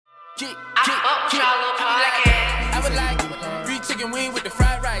I would like 3 chicken wing with the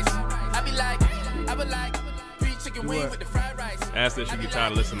fried rice. I would like 3 chicken wing with the fried rice. Asked that she get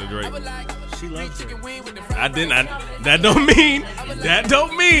tired of listening to Drake. She loves it. That don't mean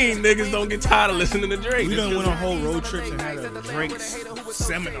niggas don't get tired of listening to Drake. We done went on whole road trips and had a Drake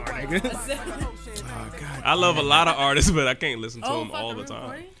seminar, nigga. Oh, God. I love a lot of artists, but I can't listen to them all the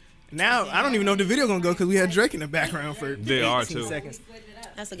time. Now, I don't even know if the video gonna go because we had Drake in the background for They are, too. seconds.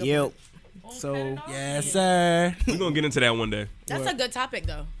 That's a good Yep. one. So, yes, sir. We're going to get into that one day. That's a good topic,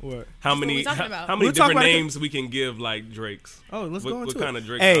 though. What? How what we many talking about. how many We'll talk different about it. names we can give like Drake's? Oh, let's go into What it. kind of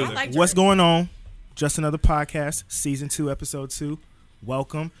Drake? Hey, are there? like what's Drake. going on? Just Another Podcast, Season 2, Episode 2.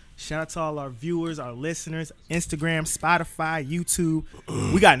 Welcome. Shout out to all our viewers, our listeners, Instagram, Spotify, YouTube.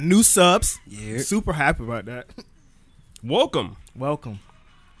 We got new subs. Yeah. Super happy about that. Welcome. Welcome.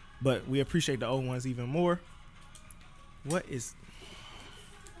 But we appreciate the old ones even more. What is...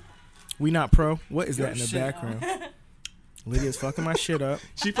 We Not Pro? What is that in the background? Lydia's fucking my shit up.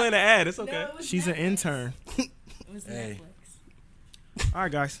 She playing an ad. It's okay. She's an intern. It was Hey. Netflix. All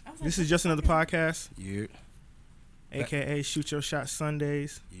right, guys. This is Just Another Podcast, Yeah. a.k.a. Shoot Your Shot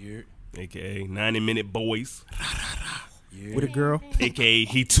Sundays, Yeah. AKA 90-minute boys. Yeah. with a girl, AKA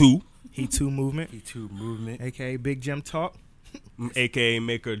He Too. He Too Movement, P2 movement. a.k.a. Big Jim Talk. AKA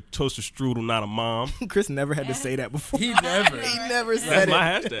make a toaster strudel, not a mom. Chris never had to say that before. He never. He never That's said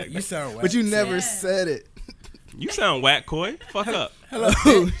my it. hashtag. You sound whack. But you never said it. You sound whack, Coy. Fuck up.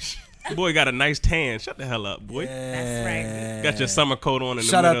 Hello. Boy got a nice tan. Shut the hell up, boy. That's right. Got your summer coat on in the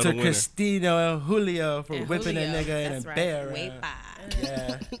Shout middle out to of the winter. Christina and Julio for And whipping Julio. that nigga in That's a right. bear. Way five.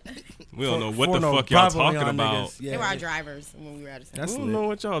 Yeah. We don't know what For the no fuck y'all Bravo, talking about. niggas. They were our drivers when we were out of town. That's We lit. don't know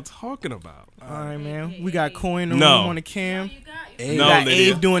what y'all talking about. All right, man. We got Coy in the No. room on the cam. Hey, We No, got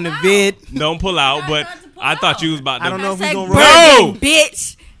Lydia. Abe doing the vid. Don't pull out, but I thought you was about to. I don't know if we Hashtag gonna Bro! roll.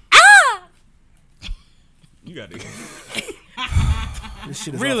 Bitch. Ah! You got to. This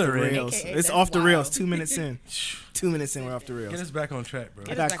shit is Real off the already. rails. AKA, It's that's off the rails. wild. 2 minutes in. 2 minutes in, we're off the Get rails. us back on track, bro.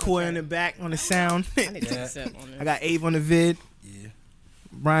 I got back on Coy track. in the back on the sound. I need to take Yeah. a sip on this. I got Abe on the vid. Yeah.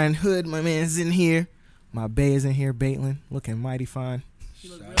 Brian Hood, my man's in here. My bae is in here, Baitlin, looking mighty fine. She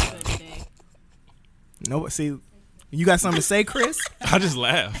looked real good today. No, see, you got something to say, Chris? I just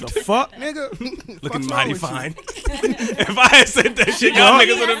laughed. The fuck, nigga? Looking Fuck's mighty wrong with fine. If I had said that shit, y'all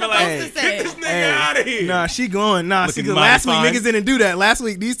niggas would have been like, Hey. to say. this nigga out of here. Nah, she going. Nah, Looking see, 'cause mighty last week fine. niggas didn't do that. Last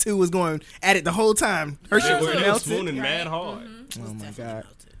week these two was going at it the whole time. Her shit was They were melted. swooning mad hard. Oh my god.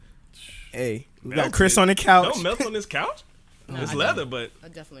 Hey, we got Melted. Chris on the couch. Don't melt on this couch. It's leather, but I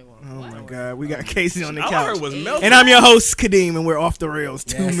definitely won't. Oh my god, we got Casey on the all I couch. heard was melted. And I'm your host, Kadeem, and we're off the rails.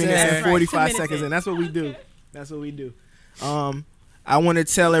 2 Yes, minutes sir. and 45 Right, 2 minutes seconds in. in. That's what we do. That's what we do. I want to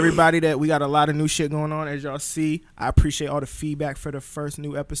tell everybody that we got a lot of new shit going on. As y'all see, I appreciate all the feedback for the first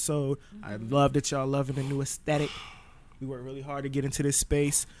new episode. I love that y'all loving the new aesthetic. We worked really hard to get into this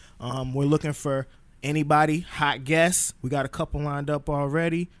space. We're looking for anybody, hot guests. We got a couple lined up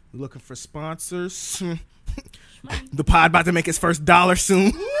already. We're looking for sponsors. The pod about to make its first dollar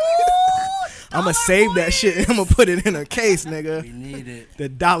soon. I'm going to save that shit and I'm going to put it in a case, nigga. We need it. The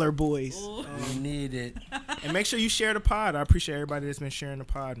Dollar Boys. We need it. And make sure you share the pod. I appreciate everybody that's been sharing the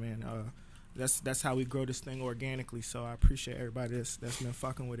pod, man. That's how we grow this thing organically. So I appreciate everybody that's been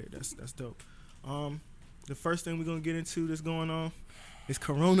fucking with it. That's dope. The first thing we're gonna get into that's going on is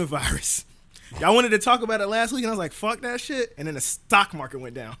coronavirus. Y'all wanted to talk about it last week, and I was like, "Fuck that shit." And then the stock market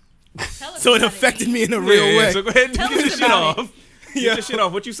went down, Tell us so it about affected E. me in a real Yeah, way. so go ahead and Tell get us your shit about off. Get your shit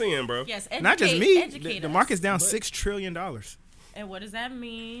off. What you seeing, bro? Yes, Not just me. Educate The us. market's down $6 trillion. And what does that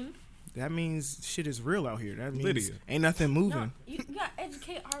mean? That means shit is real out here. That means Lydia. ain't nothing moving. No, you gotta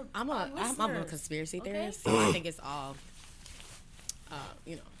educate our I'm our a listeners. conspiracy Okay. theorist, so I think it's all,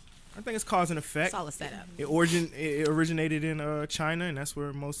 you know, I think it's cause and effect. it's all a setup. It originated in China, and that's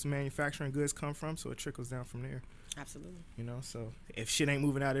where most manufacturing goods come from. So it trickles down from there. Absolutely. You know, so if shit ain't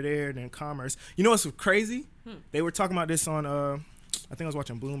moving out of there, then commerce. You know what's crazy? They were talking about this on, I think I was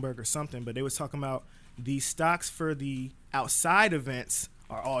watching Bloomberg or something, but they was talking about the stocks for the outside events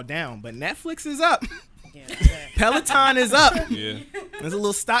are all down, but Netflix is up. Yeah. Peloton is up. Yeah. There's a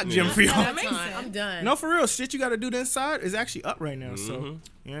little stock gem for y'all. That makes sense. I'm done. No, for real, shit you got to do the inside is actually up right now. So, you know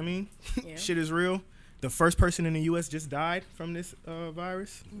what I mean? Yeah. Shit is real. The first person in the U.S. just died from this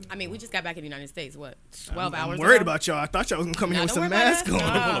virus. I mean, we just got back in the United States. What, 12 hours? I'm worried ago? about y'all. I thought y'all was gonna come in here Nah, with don't some worry about masks us.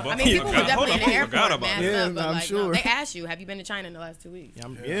 on. No. I mean, people were definitely in the Hold on, I airport forgot about masked that. up, but Yeah, I'm like, sure. no, they asked you, have you been to China in the last 2 weeks?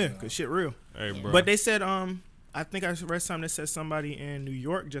 Yeah, cause shit real. Hey, bro. But they said, I think I read something that said somebody in New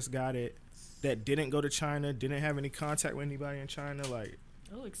York just got it that didn't go to China, didn't have any contact with anybody in China. Like,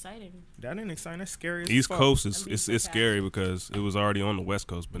 Oh, exciting. That ain't exciting. That's scary. As East fuck. Coast That'd be it's so scary because it was already on the West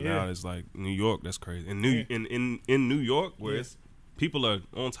Coast, but Yeah. now it's like New York. That's crazy. In New York, where it's, people are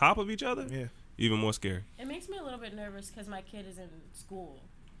on top of each other, Yeah. even more scary. It makes me a little bit nervous because my kid is in school,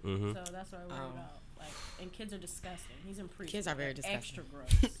 Mm-hmm. so that's what I worry about. Like, and kids are disgusting. He's in preschool. Kids are very Like, disgusting. Extra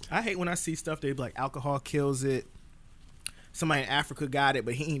gross. I hate when I see stuff they be like alcohol kills it. Somebody in Africa got it,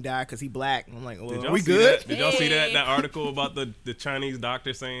 but he ain't died because he black. I'm like, well, Did are y'all we see good? that? Did y'all see Hey. that article about the Chinese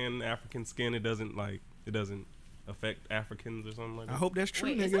doctor saying African skin it doesn't affect Africans or something like that? I hope that's true,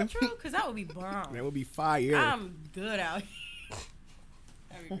 Wait, nigga. is that true? Because that would be bomb. That would be fire. I'm good out here.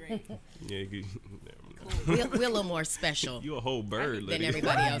 That'd be great. Yeah, you, We're a little more special you a whole bird, than lady.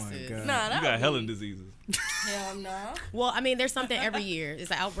 everybody else my is. God. Nah, You that got would hella be- diseases. Hell no. Well, I mean, there's something every year.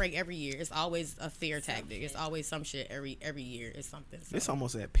 It's an outbreak every year. It's always a fear tactic. It's always some shit every year. It's something. So. It's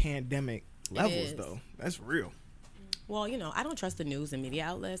almost at pandemic levels, is. though. That's real. Well, you know, I don't trust the news and media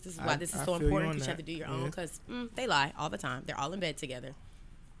outlets. This is why this is I so feel you important on because you have that. to do your Yeah. own because they lie all the time. They're all in bed together.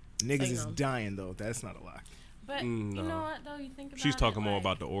 Niggas you is know. dying, though. That's not a lie. But No. you know what, though? You think about She's talking it, more like,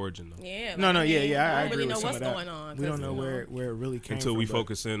 about the origin though. Yeah. No, like, no, I yeah, mean, yeah. I I don't agree really with know some what's of that. going on. We 'cause, don't know you where it really came Until from. we but-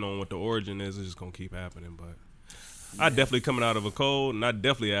 focus in on what the origin is, it's just gonna keep happening. But I definitely coming out of a cold, and I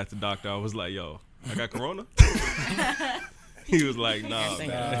definitely asked the doctor. I was like, "Yo, I got corona." He was like, "Nah, Thank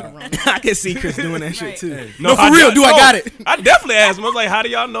man." God. I can see Chris doing that shit, Right. too. No, for real, do I got it? I definitely asked him. I was like, "How do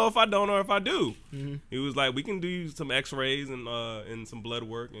y'all know if I don't or if I do?" Mm-hmm. He was like, "We can do some X-rays and some blood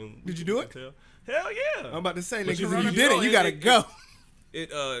work." And Did you do we it? can tell. Hell yeah! I'm about to say, But niggas, you if know, you you did know, it, you it- gotta it- go.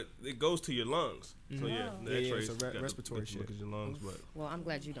 It goes to your lungs. So yeah, the Yeah, yeah, X-rays it's a got to respiratory look shit. at your lungs. But Well, I'm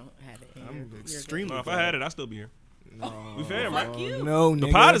glad you don't have it. and I'm you're good. extremely no, if I had it, I'd still be here. We fam, Fuck right? you. No, The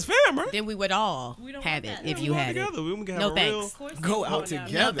nigga. pod is fam, right? Then we would all We don't have want it that. if Yeah, you we had it. together. We can have No a thanks. real. Of course Go they out go down.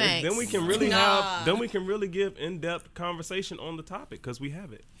 together. No thanks. Then we can really Nah. have. Then we can really give in-depth conversation on the topic because we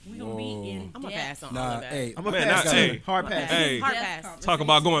have it. We gonna be in. I'm gonna depth. pass on all Nah, of that. hey, I'm a Man, pass. not- hey. Hard I'm a pass. pass. Hey. Hard Death pass. Talk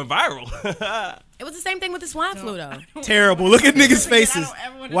about going viral. It was the same thing with the swine flu, though. Terrible. Look at niggas' Forget I faces. don't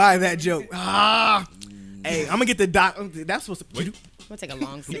ever wanna Why see that this. joke? Ah. Hey, I'm gonna get the doc. That's supposed to. I'm gonna take a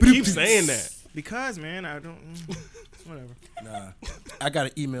long sip. Keep saying that. Because, man, I don't. Whatever. nah. I got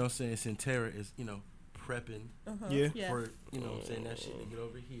an email saying Centera is, prepping Yeah. Yeah. for, saying that shit to get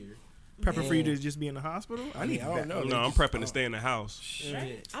over here. Prepping for you to just be in the hospital. I need I don't know. No, I'm prepping to stay in the house.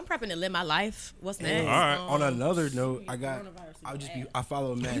 Shit. I'm prepping to live my life. What's next? All right. On another note, I Coronavirus is I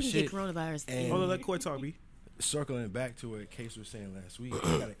follow You mad can shit. get coronavirus. And- Hold on, let Coy talk, B. Circling back to what Case was saying last week,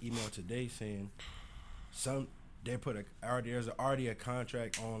 I got an email today saying there's already a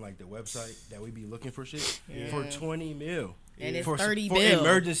contract on like the website that we be looking for shit for 20 mil. And it's for 30 for bill.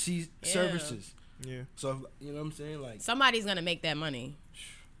 emergency Yeah. services. Yeah. So you know what I'm saying? Like Somebody's gonna make that money.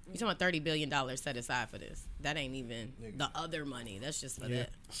 You talking about $30 billion set aside for this? That ain't even Nigga. the other money. That's just for Yeah. that.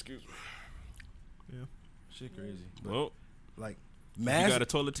 Excuse me. shit crazy. But Well, like you mass got a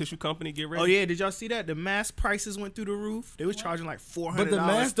toilet tissue company. Get ready. Oh yeah, did y'all see that? The mask prices went through the roof. They was charging like $400 But the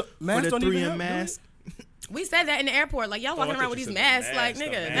mask for the don't even 3M help, mask. We said that in the airport. Like y'all walking I around thought with you these said the masks. Like mask,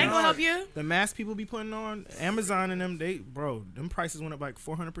 nigga, the they ain't gonna help mask. you. The mask people be putting on Amazon and them, them prices went up like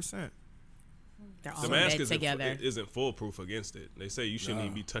 400%. They're all The in mask bed together. isn't foolproof against it. They say you shouldn't Nah.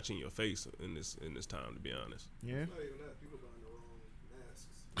 even be touching your face in this time. To be honest. Yeah.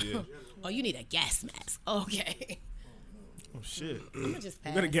 Yeah. Oh, you need a gas mask. Okay. Oh shit. I'm gonna just You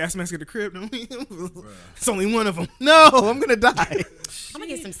pass. got a gas mask at the crib, don't we? It's only one of them. No, I'm gonna die. I'm gonna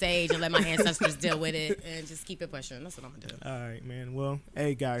get some sage and let my ancestors deal with it and just keep it pushing. That's what I'm gonna do. All right, man. Well,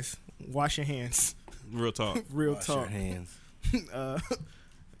 hey guys, wash your hands. Real talk. Real wash your talk. hands.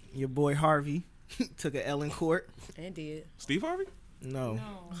 Your boy Harvey took an L in court. And did. Steve Harvey. No,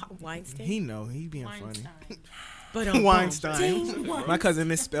 No. Weinstein. he being Weinstein. But funny. Weinstein. My cousin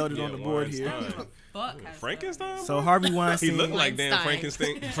misspelled it on the board here. Weinstein. Fuck. has Frankenstein. So Harvey He Weinstein. looked like damn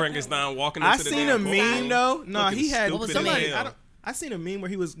Weinstein. Frankenstein walking I into the seen damn a meme courtroom. though. No, Looking he had stupid as somebody. hell. I seen a meme where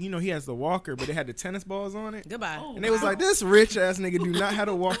he was, he has the walker, but it had the tennis balls on it. Goodbye. Oh. And they was like, this rich ass nigga do not have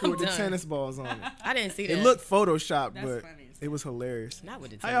a walker with the done. tennis balls on it. I didn't see that. It looked photoshopped, That's but funny as it was hilarious. Not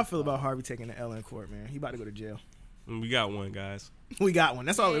with the How y'all tennis feel ball. about Harvey taking the L in court, man? He about to go to jail. We got one, guys. We got one.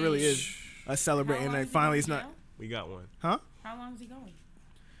 That's all it really is. Us celebrating How long that is he finally going it's not. now? We got one. Huh? How long is he going?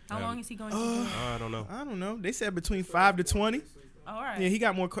 How Yeah. long is he going? to be doing? I don't know. I don't know. They said between 5 to 20. All right. Yeah, he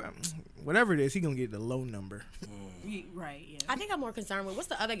got more. Whatever it is, he gonna get the low number. Right. Yeah. I think I'm more concerned with what's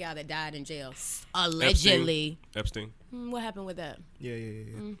the other guy that died in jail? Allegedly. Epstein. What happened with that? Yeah.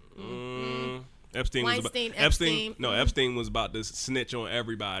 Epstein was Weinstein, about, Epstein. No, Epstein was about to snitch on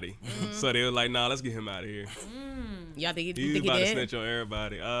everybody. So they were like, "Nah, let's get him out of here." Y'all think He's he about to did? snitch on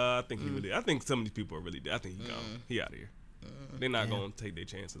everybody. I think he really. I think some of these people are really dead. I think he gone. He out of here. They're not gonna take their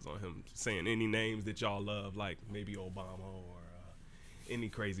chances on him saying any names that y'all love, like maybe Obama or any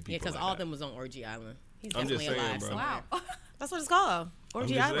crazy people. Yeah, because like all that. of them was on Orgy Island. He's I'm definitely just saying, alive bro. somewhere. Wow. That's what it's called. I'm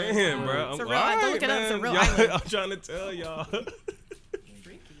Orgy just Island. saying, bro. It's a I'm real. Don't look it up. It's a real man. island. I'm trying to tell y'all.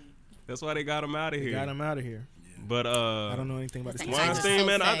 That's why they got him out of here. Got him out of here. But I don't know anything about this. Why- Weinstein, so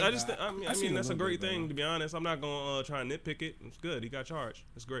man, sad. I just, I mean, seen a that's a little great bit, thing bro. to be honest. I'm not gonna try and nitpick it. It's good. He got charged.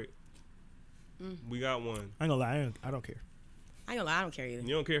 It's great. We got one. I ain't gonna lie. I don't care. I ain't gonna lie. I don't care either.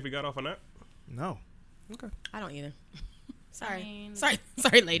 You don't care if he got off on that? No. Okay. I don't either. Sorry. I mean-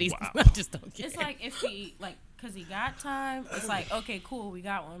 Sorry, ladies. Wow. I just don't care. It's like if he because he got time. It's like okay, cool, we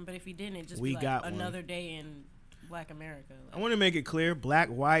got one. But if he didn't, it just We be like got one. another day in Black America. I want to make it clear: black,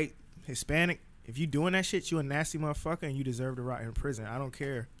 white, Hispanic. If you doing that shit, you a nasty motherfucker, and you deserve to rot in prison. I don't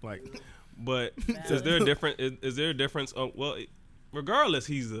care. Like, But is there a difference? Is there a difference? Well, regardless,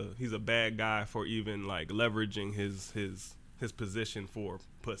 he's a bad guy for even like leveraging his position for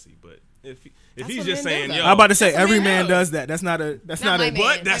pussy. But if he's what just men do, saying, though. yo, I'm about to say That's what every man man does. does that. That's not a. That's Not not, my a. man.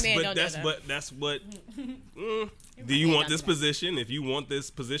 but that's My man but don't do that's that. but that's what. Do man you want don't this do that. position? If you want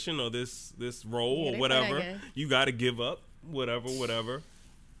this position or this role Yeah, or they whatever, play that game. you got to give up whatever.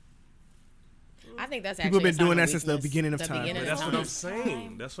 I think that's People actually been doing a that sign since the weakness. beginning of time. beginning But of that's what time. I'm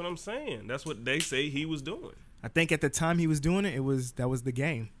saying. That's what I'm saying. That's what they say he was doing. I think at the time he was doing it, that was the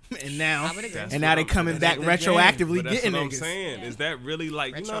game. And now, I would agree. That's and what now they I'm coming saying. back That's the game. retroactively But that's getting what I'm niggas. saying. Is that really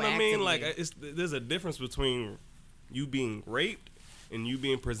like, you know what I mean? Like, Retroactively. there's a difference between you being raped and you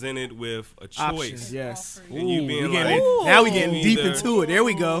being presented with a choice. Options, yes. And you being we getting like, in- now we getting deep either- into it. There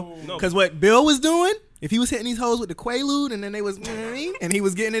we go. No. Because what Bill was doing, if he was hitting these hoes with the Quaalude and then they was, you know what I mean? And he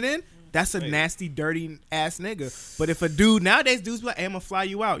was getting it in, that's a Hey. nasty, dirty ass nigga. But if a dude nowadays, dudes be like, hey, I'm gonna fly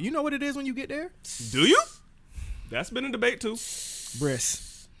you out. You know what it is when you get there? Do you? That's been a debate too.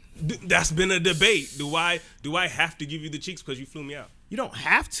 Briss. That's been a debate. Do I have to give you the cheeks because you flew me out? You don't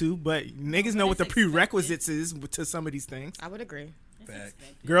have to, but niggas know what the it's expected. prerequisites is to some of these things. I would agree.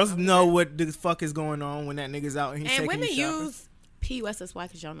 Girls know what the fuck is going on when that nigga's out and he's And taking women you shopping. use PUSSY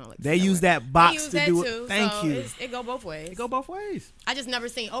because y'all know like They that use word. that They box use to that do too, it. Thank so you. It go both ways. It go both ways. I just never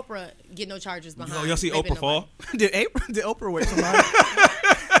seen Oprah get no charges behind. Y'all see raping Oprah fall? Did Oprah wait somebody?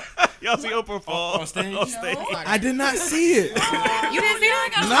 Y'all see Oprah fall On stage? nobody. I did not see it. You didn't see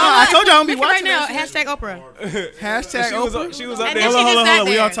that? No, I told y'all I'm be Look right watching now. that shit. Hashtag Oprah. Hashtag Oprah. She was up And there. then Hold she on. just sat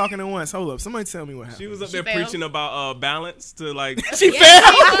We all there. talking at once. Hold up. Somebody tell me what She happened. was up She there failed. preaching about balance to like. She Yes,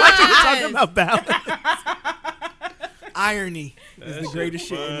 failed. she What you was. talking about balance? Irony is the greatest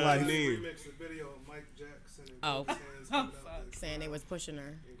shit in life. funny. Remix the video of Mike Jackson and Oh. Sands coming out Saying they was pushing her.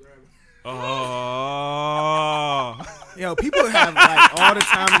 and grabbing. Oh, Yo, people have like all the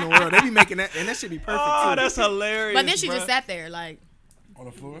time in the world. They be making that, and that should be perfect oh, too. that's hilarious. But then she bruh. just sat there like, On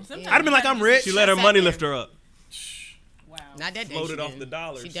the floor? I'd have been like, I'm rich. She let her sat money there. lift her up. Wow. not that day. Floated she off didn't. the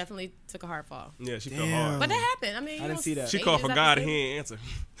dollars. She definitely took a hard fall. Yeah, she fell Damn. hard. But that happened. I mean, I didn't see that. She stages called for after God and stages. he ain't answer.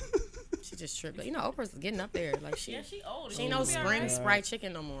 She just tripped. But you know, Oprah's getting up there. Like she, Yeah, she old. she ain't no She be spring alright. Sprite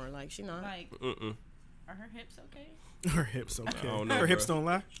chicken no more. Like she not. Like, Mm-mm. are her hips okay? Her hips okay. I don't know, Her hips bro. don't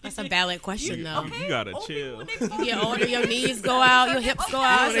lie. That's a valid question though. You gotta Old chill. people, when they You get older, your knees go out, your hips go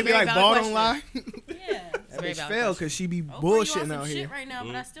out. It's They a be very like, valid ball don't lie. question. Yeah. It's a That very bitch valid fail question. because she be Oprah, you on bullshitting some out shit here. right now,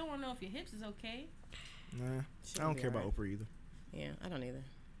 but I still want to know if your hips is okay. Nah, She'll I don't be care about alright. Oprah either. Yeah, I don't either.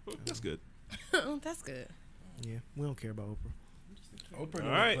 That's good. That's good. Yeah, we don't care about Oprah. Oprah All knew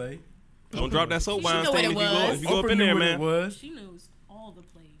right. the play. Don't drop that soap She wine know what thing it if you go was. if you go up Oprah in knew there, what man. it was. She knows all the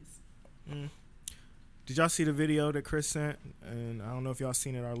plays. Did y'all see the video that Chris sent? And I don't know if y'all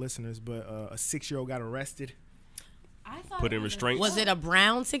seen it, our listeners, but a 6-year-old got arrested. I thought Put it in was restraints. Was it a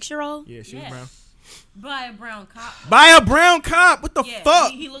brown 6-year-old? Yeah, she Yes. was brown. by a brown cop? By a brown cop. What the Yeah,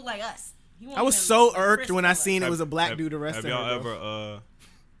 fuck? he looked like us. He I was wanted so him to irked frisk when I us. seen it was a black Have- dude arresting Have y'all her. bro.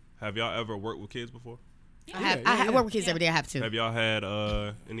 have y'all ever worked with kids before? I work with kids every day. I have to. Have y'all had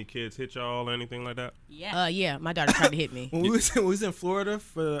any kids hit y'all or anything like that? Yeah. Yeah, my daughter tried to hit me. When we was in Florida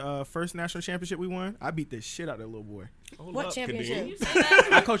for the first national championship we won, I beat the shit out of that little boy. Hold What up, championship? Kadeem. You say that?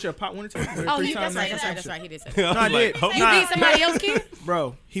 I coached a pot winner team. Oh, Three-time that's right. national That's right. That's championship. right. He did say that. I No, I was like, did. hold You Nah. beat somebody else, kid?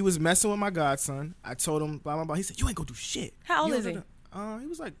 Bro, he was messing with my godson. I told him blah blah blah. He said, "You ain't gonna do shit." How old You is don't he? do that. He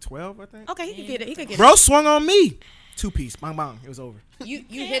was like 12, I think. Okay, he could get it. He could get Bro swung on me. 2-piece. Bang bang. It was over. it.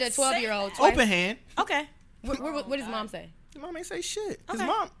 You hit a 12-year-old twice. Open hand. Okay. What did his mom say? Your mom ain't say shit. His Okay.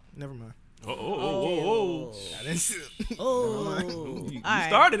 mom. Never mind. oh. I didn't see it. Oh, You All right.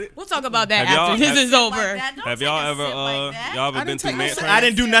 started it. We'll talk about that Have y'all- after this have- is over. Like that. Don't Have take y'all a ever sip like that. y'all ever I been didn't, through take man no sip. training? I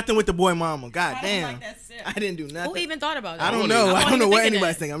didn't do nothing with the boy mama. God I don't damn. like that sip. I didn't do nothing. Who even thought about that? I don't won't know. even- I don't know even what think of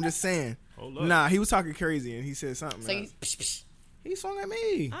anybody's that. thinking. I'm just saying. Hold up. Nah, he was talking crazy and he said something. So and I you, was- he swung at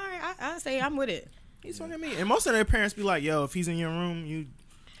me. all right, I say I'm with it. He's swinging at me. And most of their parents be like, yo, if he's in your room,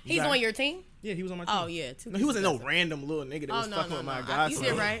 He's got- on your team? Yeah, he was on my team. Oh, yeah. No, he wasn't no random little nigga that was fucking with my guy. You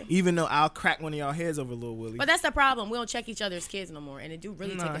did right. Even though I'll crack one of y'all heads over Lil Willie. But that's the problem. We don't check each other's kids no more. And it do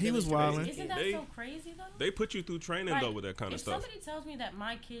really take a he was village to raise wildin'. a Isn't kid. that so crazy though? They put you through training Like, though with that kind of if stuff. somebody tells me that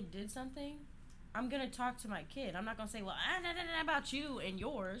my kid did something, I'm gonna talk to my kid. I'm not gonna say, well, about you and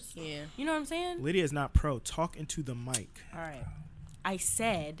yours. Yeah. You know what I'm saying? Lydia's not pro. Talk into the mic. All right. I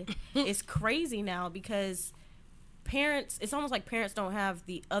said it's crazy now because parents, it's almost like parents don't have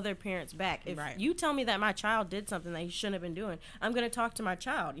the other parent's back. If Right. you tell me that my child did something that he shouldn't have been doing, I'm going to talk to my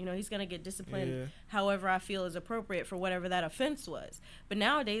child. You know, he's going to get disciplined however I feel is appropriate for whatever that offense was. But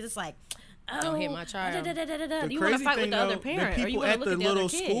nowadays it's like, oh, Don't hit my child. You want to fight with the other parent, the or you people want to at look the at the little other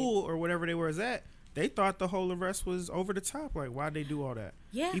kid. school or whatever they was at, they thought the whole arrest was over the top. Like, why'd they do all that?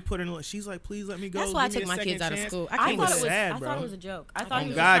 Yeah. He put in. She's like, please let me go. That's why I Give me took a my kids second out of chance. school. I I can't thought do it was. sad, I bro. thought it was a joke. I thought he Oh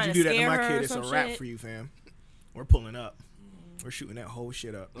was God, trying you to do that to scare my her kid. or It's a some wrap shit. for you, fam. We're pulling up. We're shooting that whole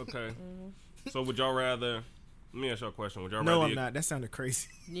shit up. Okay. So would y'all rather? Let me ask y'all a question. Would y'all No, rather? I'm not. That sounded crazy.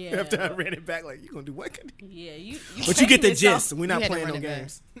 Yeah. After I read it back, like, you gonna do what? Yeah, you But you get the making it sound- gist. We're not You had to playing no run it back.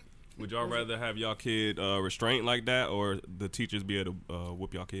 games. Would y'all rather have y'all kid restrained like that, or the teachers be able to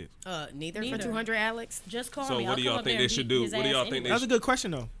whoop y'all kids? Neither for Neither. 200, Alex. Just call So me. what I'll do come y'all up think there they and should beat do? his What do ass y'all think anyway. That was a good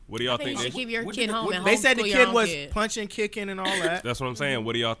question, though. What do y'all I think think? you should keep your kid home and They said the homeschool your kid own was kid. punching, kicking, and all that. That's what I'm saying.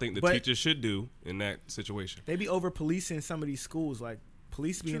 What do y'all think the But- teachers should do in that situation? They be over policing some of these schools. Like,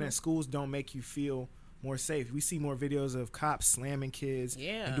 police being at schools don't make you feel more safe. We see more videos of cops slamming kids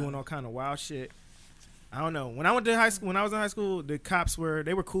Yeah. and doing all kind of wild shit. I don't know. When I went to high school, the cops were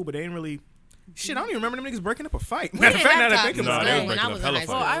cool, but they didn't really. Shit, I don't even remember them niggas breaking up a fight. Matter of didn't fact, now have that I cops think in about Nah, they it. was when I breaking was up in hella high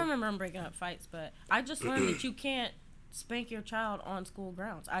Well, school. I remember him breaking up fights, but I just learned that you can't spank your child on school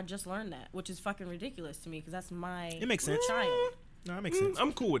grounds. I just learned that, which is fucking ridiculous to me because that's my It makes sense. child. No, that makes sense.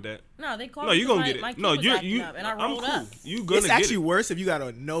 I'm cool with that. No, they called No, me you 'cause gonna my- get it. my kid No, was you're acting you. up, and I I'm rolled cool. up. You gonna It's get actually it. worse if you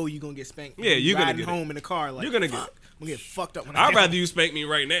gotta know you gonna get spanked. Yeah, you're gonna riding get it. home in the car. Like, You're gonna get fuck, it. I'm gonna get fucked up when I I'd get rather home. you spank me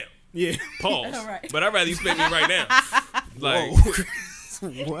right now. Yeah. Pause. Right. But I'd rather you spank me right now. Like, Whoa.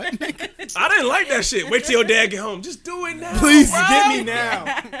 What? I didn't like that shit. Wait till your dad get home. Just do it now. Please bro. get me now.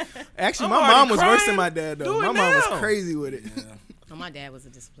 Actually, I'm my already mom was worse than crying. my dad though. Do My it mom was now. crazy with it, Oh, my dad was a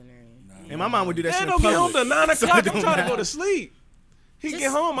disciplinarian. and my mom would do that Dad shit in don't get home public. till 9 So it o'clock. I'm don't trying to matter. go to sleep. He Just-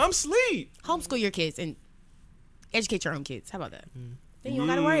 get home. I'm asleep. Homeschool your kids and educate your own kids. How about that? Then you don't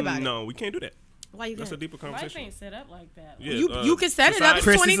got to worry about it. No, we can't do that. Why you That's a can't? deeper Life conversation. ain't set up like that. Yeah, You can set it up. It's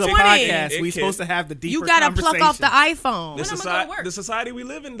society- Chris, this is a 2020. podcast. It We can. supposed to have the deeper You gotta pluck off the conversation. iPhone. The, When am I gonna society, work? the society we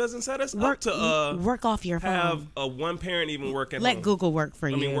live in doesn't set us up Work, to work off your have phone. a one parent even work at Let home. Google work for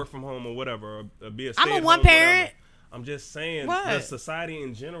I you. mean, work from home or whatever. Or be a I'm a stay-at-home, one parent. whatever. I'm just saying, What? the society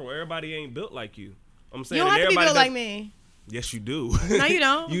in general, everybody ain't built like you. I'm saying You don't have to be everybody built like does- me. Yes, you do. No, you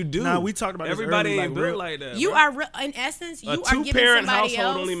don't. You do. Nah, we talked about this everybody earlier, ain't like, built real- like that. You bro. are, in essence, you a are giving two-parent somebody household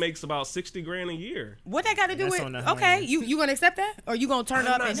else. only makes about $60,000 a year. What that got to do That's with? on the high Okay, end. you gonna accept that, or you gonna turn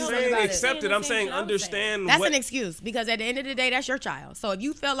I'm up not and do saying something about accept it? it. I'm Saying saying the same shit I was understand That's what. an excuse because at the end of the day, that's your child. So if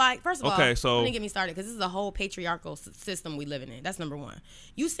you feel like, first of all, Okay, so- don't even get me started because this is a whole patriarchal system we living in. That's number one.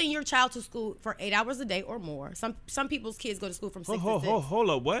 You send your child to school for 8 hours a day or more. Some people's kids go to school from 6 to 6. Hold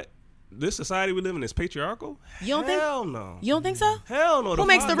up, what? This society we live in is patriarchal? You don't think? Hell no. You don't think so? Hell no. Who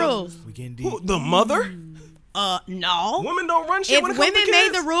makes the rules? We getting deep. Who, the mother? No. Women don't run shit If when it comes to women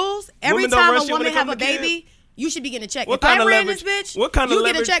made kids. the rules, every Women don't time run a shit when woman it have come a to kids. baby, you should be getting a check. What If I kind of ran leverage? this bitch, What kind of you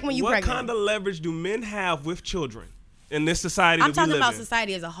leverage? get a check when you what pregnant. kind of leverage do men have with children in this society I'm that talking we live about in?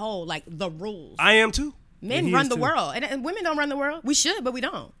 society as a whole, like the rules. I am too. Men he run is the too. world, and women don't run the world. We should, but we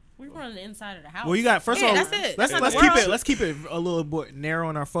don't. We run the inside of the house. Well, you got first Yeah, of all. that's it. Let's That's let's not keep the it. world. Let's keep it a little bit narrow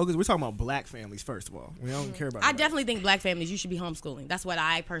on our focus. We're talking about black families first of all. We don't care about. I nobody. definitely think black families, you should be homeschooling. That's what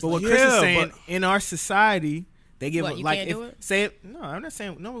I But personally what think. Chris is Yeah, saying but- in our society, they give What, you like can't if do it? say it. No, I'm not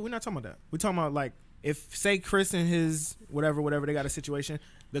saying. No, we're not talking about that. We're talking about like if say Chris and his whatever they got a situation.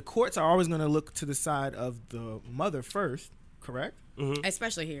 The courts are always going to look to the side of the mother first. Correct.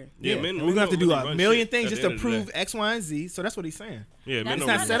 Especially here. Yeah, men. And we we're gonna have to don't do really a run million shit things at just the to end of the prove day. X, Y, and Z. So that's what he's saying. Yeah, men That's don't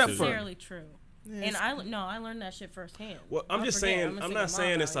not run set that up shit. for- necessarily true. And I learned that shit firsthand. Well, I'm Don't just forget, saying. a I'm single not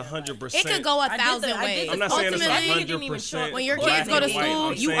saying mom it's out here, like- 100%. It could go a I did the- thousand I did ways. the- I'm not saying it's Ultimately, Ultimately, it didn't even show up 100%. when your black kids go to and white. school,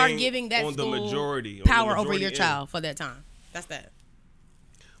 I'm you are saying giving that on the school majority, on the power over majority your end. child for that time. That's that.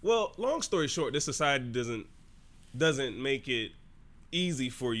 Well, long story short, this society doesn't make it easy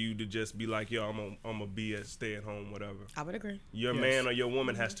for you to just be like, yo, I'm gonna be a stay at home, whatever. I would agree. Your Yes. man or your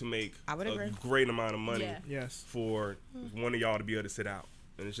woman has to make I would a agree. great amount of money Yeah. Yes. for one of y'all to be able to sit out,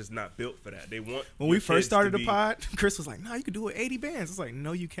 and it's just not built for that. They want When your we first kids to started the be- pod, Chris was like, "No, you could do it 80 bands." It's like,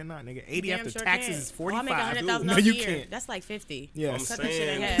 "No, you cannot, nigga. 80 Damn after sure taxes can. is Oh, I make 45. $100,000 No, a you year. can't." That's like 50. Yeah. I'm Cut that shit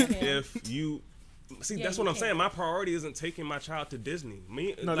in saying half. if you See, Yeah, that's you what I'm can. saying. My priority isn't taking my child to Disney.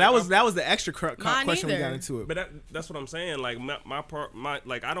 Me, No, like, that was the extra Mine question we either. got into it. But that's what I'm saying. Like my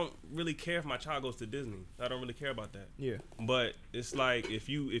like I don't really care if my child goes to Disney. I don't really care about that. Yeah. But it's like if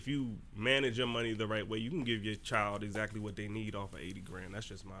you manage your money the right way, you can give your child exactly what they need off of 80 grand. That's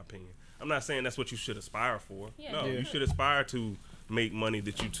just my opinion. I'm not saying that's what you should aspire for. Yeah. No, Yeah. you should aspire to make money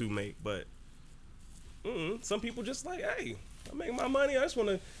that you two make. But some people just like, hey, I make my money. I just want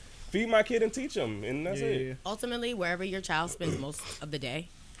to feed my kid and teach them, and that's it. Ultimately, wherever your child spends most of the day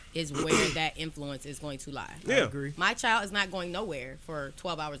is where that influence is going to lie. Yeah. I agree. My child is not going nowhere for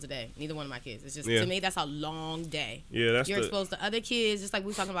 12 hours a day. Neither one of my kids. It's just, Yeah. to me, that's a long day. Yeah, that's You're the exposed to other kids, just like we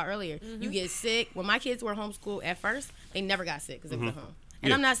were talking about earlier. You get sick. When my kids were homeschooled at first, they never got sick because they was at home. And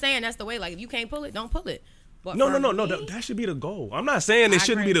Yeah. I'm not saying that's the way. Like, if you can't pull it, don't pull it. But No. for me, That should be the goal. I'm not saying it I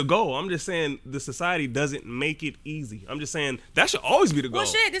shouldn't be agree. the goal. I'm just saying the society doesn't make it easy. I'm just saying that should always be the goal. Well,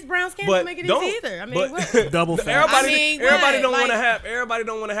 shit, this brown skin But don't make it don't- easy either. I mean, but- what? Double fat. Everybody, I mean, everybody what? don't want to Like- have. Everybody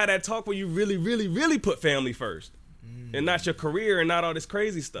don't want to have that talk where you really, really, really put family first, and not your career and not all this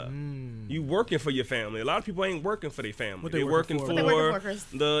crazy stuff. You working for your family. A lot of people ain't working for their family. What they They working working for? for What they working for, Chris?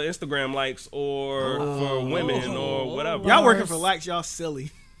 the Instagram likes or for women or whatever. Y'all working for likes, y'all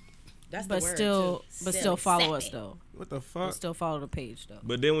silly. That's But the word, still, too. but Silly, still follow us sappy. though. What the But fuck? still follow the page though.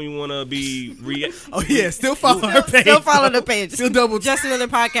 But then when you want to be Oh yeah, still follow her page. Still follow the page. Still double check. Just another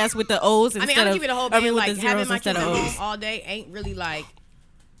podcast with the O's I instead mean, I'm gonna of. keep it a whole I band. mean, with Like, the having zeros my instead kids of at home O's. all day ain't really like,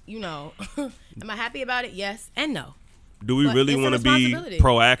 am I happy about it? Yes and no. Do we But really it's a want to be responsibility.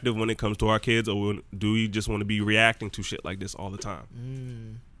 proactive when it comes to our kids, or do we just want to be reacting to shit like this all the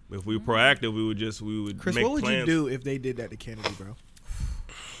time? If we were proactive, we would Chris, make what would plans. you do if they did that to Kennedy, bro?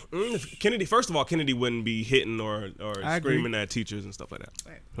 If Kennedy, first of all, Kennedy wouldn't be hitting or I agree. screaming at teachers and stuff like that.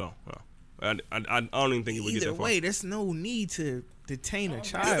 Right. So, I don't even think it would get Either that far. way, there's no need to detain a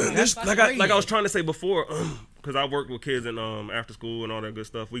child. This, That's like I crazy. was trying to say before, because I worked with kids in after school and all that good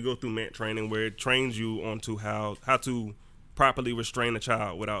stuff. We go through MANT training where it trains you onto how to properly restrain a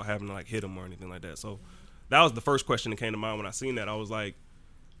child without having to like hit them or anything like that. So that was the first question that came to mind when I seen that. I was like,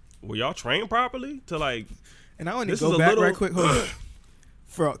 were y'all trained properly to like? And I want to This is go a back little- right quick. Hold on.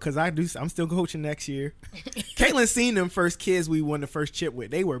 Because I'm still coaching next year. Caitlin seen them first kids we won the first chip with.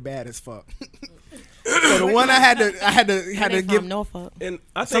 They were bad as fuck. So the one I had to give. Norfolk. And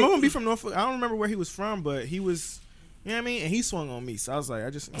I Some think of them be from Norfolk. I don't remember where he was from, but he was. You know what I mean? And he swung on me, so I was like, I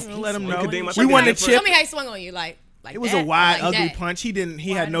just let him know. Nicodemus, I We think won the that's chip. Tell me how he swung on you, like It was a that, wide, like ugly that. punch. He didn't.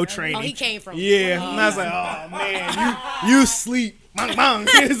 He had no training. Oh, he came from. Yeah, and I was like, oh man, you sleep. Bang, bang.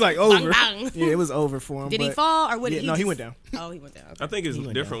 It was like over. bang. Yeah, it was over for him. Did he but- fall or what? Yeah, did no, he just- went down. Oh, he went down. Okay. I think it's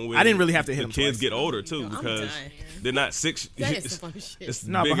went different. down. When I didn't really have to hit the him kids twice. get older too I'm because dying. they're not six. That is some funny shit. it's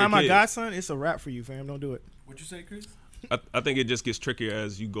No, bigger behind my kids. godson, it's a wrap for you, fam. Don't do it. What you say, Chris? I think it just gets trickier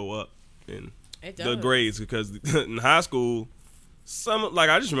as you go up in It the does. grades because in high school,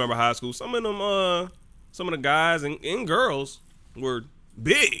 I just remember high school. Some of them, some of the guys and girls were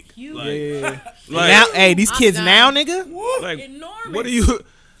big. Like, Yeah. like, Now, hey, these I'm kids done. now, nigga. like, Enormous. what are you?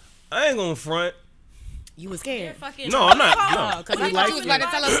 I ain't gonna front. You was scared. Fucking No, I'm not. Oh, No. because you thought you was about to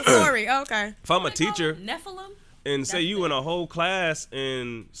tell us a story. Okay. If I'm a teacher Nephilim. and say you in a whole class,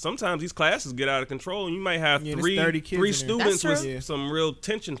 and sometimes these classes get out of control, and you might have Yeah, there's 30 kids three in there. students That's with true. some real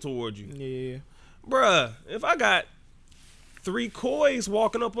tension towards you. Yeah. Bruh, if I got 3 coys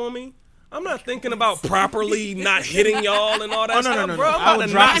walking up on me, I'm not thinking about properly not hitting y'all and all that Oh, no, stuff, no, no, bro. no. I'm I about will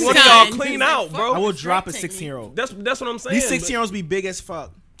to drop knock you. one of I'm y'all done. clean out, bro. I will drop a 16-year-old. That's what I'm saying. These but 16-year-olds be big as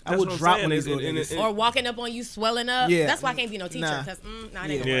fuck. I That's will what I'm drop saying. one of these It- little it- niggas. it- Or walking up on you swelling up. Yeah. That's why I can't be no teacher. Nah. Because Yeah. nah, it ain't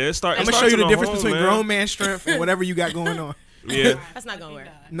Yeah, gonna work. it starts. I'm gonna show you the difference between grown man strength and whatever you got going on. Yeah, That's not gonna work.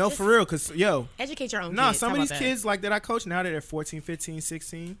 No, for real, cause yo, Educate your own nah, kids. some How of these about that? kids like that I coach now that they're 14, 15,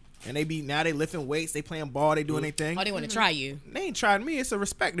 16, and they lifting weights, they playing ball, they doing their thing. Oh, they want to try you. They ain't tried me. It's a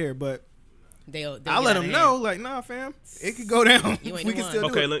respect there, but They'll I get let out of them hand. know, like, nah, fam, it could go down. You ain't We the can one. still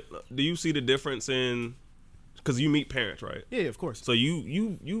do okay. it. Do you see the difference in? Because you meet parents, right? Yeah, of course. So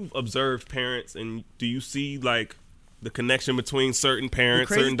you've observed parents, and do you see like the connection between certain parents,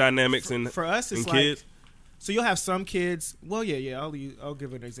 crazy- certain dynamics, and For us, it's and like, kids? so you'll have some kids. Well, yeah. I'll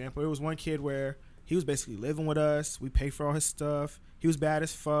give an example. There was one kid where he was basically living with us. We pay for all his stuff. He was bad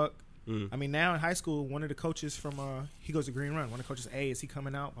as fuck. I mean, now in high school, one of the coaches from he goes to Green Run. One of the coaches, hey, is he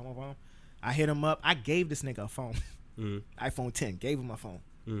coming out? Blah, blah, blah. I hit him up. I gave this nigga a phone, iPhone 10. Gave him a phone.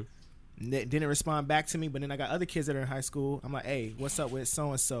 Didn't respond back to me. But then I got other kids that are in high school. I'm like, hey, what's up with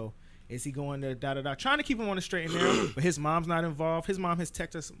so and so? Is he going to da da da? Trying to keep him on the straight and narrow, but his mom's not involved. His mom has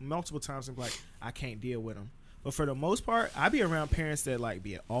texted us multiple times and be like, I can't deal with him. But for the most part, I be around parents that like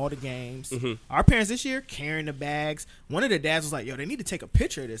be at all the games. Mm-hmm. Our parents this year carrying the bags. One of the dads was like, "Yo, they need to take a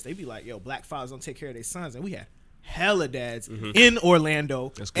picture of this." They be like, "Yo, black fathers don't take care of their sons," and we had hella dads in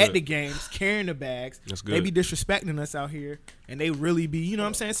Orlando That's at good. the games carrying the bags. That's They good. be disrespecting us out here, and they really be, you know what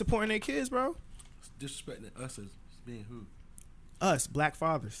I'm saying, supporting their kids, bro. Disrespecting us as being who? Us, black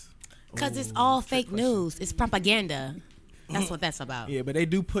fathers. Because it's all fake news. It's propaganda. That's what that's about. Yeah, but they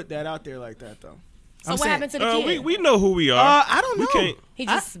do put that out there like that, though. So I'm what saying- happened to the kid? we know who we are. I don't know. We can't. He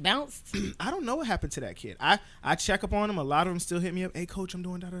just bounced. I don't know what happened to that kid. I check up on him. A lot of them still hit me up. Hey, coach, I'm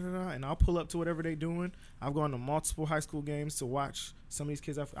doing da da da da, and I'll pull up to whatever they doing. I've gone to multiple high school games to watch some of these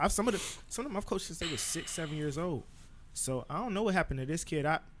kids. Some of them I've coached since they were 6, 7 years old. So I don't know what happened to this kid.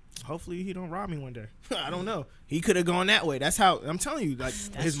 Hopefully he don't rob me one day. I don't know. He could have gone that way. That's how I'm telling you. Like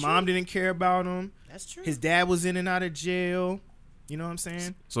his mom didn't care about him. That's true. His dad was in and out of jail. You know what I'm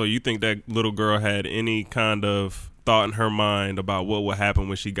saying? So you think that little girl had any kind of thought in her mind about what would happen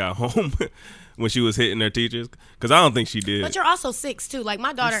when she got home, when she was hitting her teachers? Because I don't think she did. But you're also 6 too. Like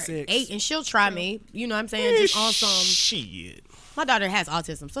my daughter, 6. 8, and she'll try me. You know what I'm saying? Just on some. Shit. My daughter has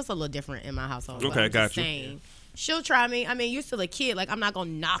autism, so it's a little different in my household. Okay, I'm got just you. saying. She'll try me. I mean, you're still a kid. Like, I'm not going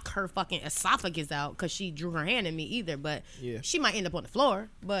to knock her fucking esophagus out because she drew her hand at me either. But Yeah. she might end up on the floor.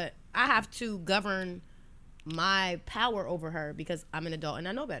 But I have to govern my power over her because I'm an adult and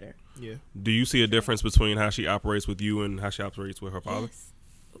I know better. Yeah. Do you see a difference between how she operates with you and how she operates with her father?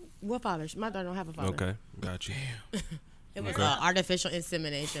 Yes. What father? My daughter don't have a father. Okay, got you. It was Okay. artificial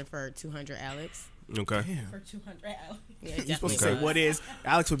insemination for 200 Alex. Okay. For 200 hours. Yeah, You're supposed to definitely say what is.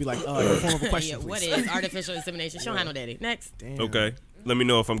 Alex would be like, your form of a question, Yeah, please. what is artificial insemination? She don't have no daddy. Next. Damn. Okay. Let me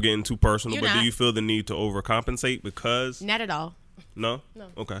know if I'm getting too personal, You're but do not. you feel the need to overcompensate because Not at all. no? No.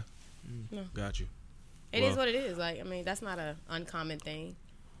 Okay. No. Got you. It Well- is what it is. Like, I mean, that's not a uncommon thing.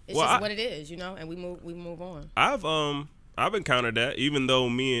 It's Well, just what it is, you know. And we move on. I've encountered that. Even though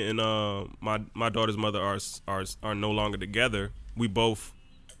me and my daughter's mother are no longer together, we both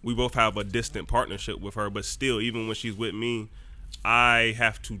have a distant partnership with her. But still, even when she's with me, I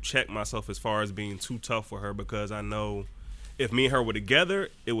have to check myself as far as being too tough for her because I know if me and her were together,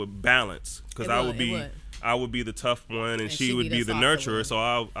 it would balance. Because It would. I would be the tough one, and she would be the softer nurturer. one.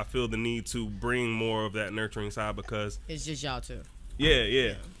 So I feel the need to bring more of that nurturing side because It's just y'all two.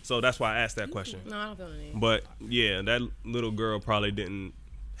 yeah. So that's why I asked that question. No, I don't feel the need. But yeah, that little girl probably didn't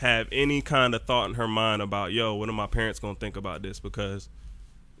have any kind of thought in her mind about, yo, what are my parents gonna think about this? Because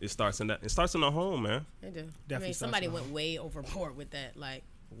it starts in the home, man. They do. I Definitely mean, starts somebody with went way overboard with that. Like,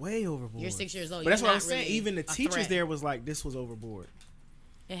 Way overboard. you're 6 years old. But that's you're what I'm not saying. really Even the a teachers threat. there was like, this was overboard.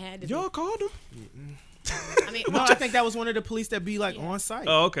 It had to Y'all called him? I mean, No, I think that was one of the police that be like on site.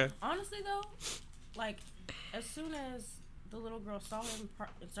 Oh, okay. Honestly, though, like, as soon as the little girl saw him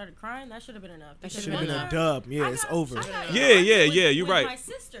and started crying, that should have been enough. That Because Should have been one a time, dub. Yeah, I it's got- over. I got Yeah, argued you're with right. my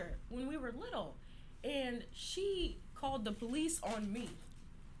sister when we were little, and she called the police on me.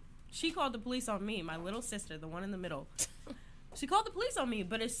 She called the police on me, my little sister, the one in the middle. She called the police on me,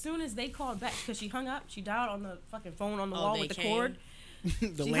 but as soon as they called back, because she hung up, she dialed on the fucking phone on the wall they with the came. cord.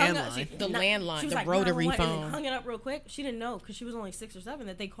 The She hung up- landline. she- The no, landline, she was the like, rotary 911, and phone. then hung it up real quick. She didn't know because she was only 6 or 7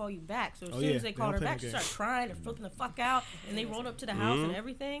 that they call you back. So as Oh, soon yeah, as they they called don't her play back, no she games. started crying and flipping the fuck out. And they rolled up to the house and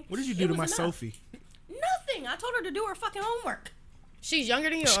everything. What did you do It to my was enough. Sophie? Nothing. I told her to do her fucking homework. she's younger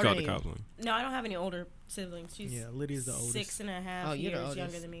than you or She older called than the you? cops on you. No, I don't have any older siblings. She's Yeah, Lydia's the oldest. 6.5 Oh, you're the years oldest.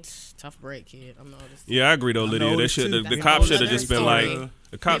 younger than me. Tough break, kid. I'm the oldest. Yeah, I agree though, I'm the Lydia. They oldest should too. the That's cop a should have whole just been other like story.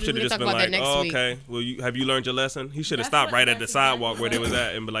 the cop Maybe should we have can just talk been about that like, next oh, week. okay. Well, have you learned your lesson? He should have That's stopped what- right at the that's sidewalk exactly where they what- was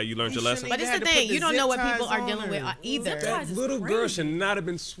at and be like, you learned your He lesson. shouldn't But it's had the to put thing, the you don't zip know what ties people are on dealing with her. either. Zip ties is Little girl crazy. should not have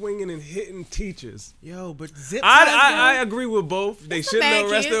been swinging and hitting teachers. Yo, but zip ties. I agree with both. They It's some shouldn't have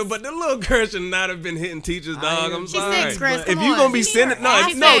bad arrested kids. her, but the little girl should not have been hitting teachers, dog. I'm She's sorry. 6, Chris, If come you on. gonna be You sending need no,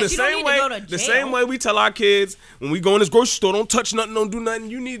 her no, ass. the She don't same need to way, go to the jail. same way we tell our kids when we go in this grocery store, don't touch nothing, don't do nothing.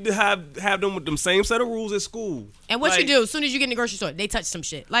 You need to have them with them same set of rules at school. And what you Like, do as soon as you get in the grocery store, they touch some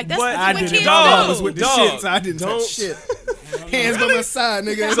shit. Like that's But I what didn't. kids My mom do. was with the Dog, shit, so I didn't don't- touch shit. Hands by my side,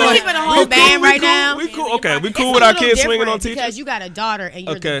 nigga. So- I'm keeping a whole band right now. We cool. Okay, we It's cool a with our little kids swinging on different because teachers. you got a daughter and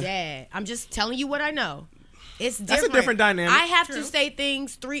you're Okay. the dad. I'm just telling you what I know. It's different. That's a different dynamic. I have to say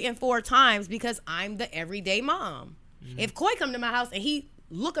things 3 and 4 times because I'm the everyday mom. If Coy come to my house and he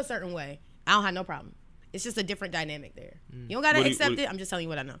look a certain way, I don't have no problem. It's just a different dynamic there. You don't gotta What do you- accept what- it. I'm just telling you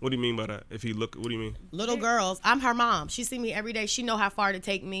what I know. What do you mean by that? If he look, what do you mean? Little girls, I'm her mom. She see me every day. She know how far to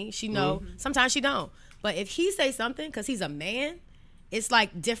take me. She know. Sometimes she don't. But if he say something because he's a man, it's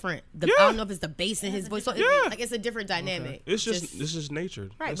like different. I don't know if it's the bass in his voice. So it's a different dynamic. It's just nature.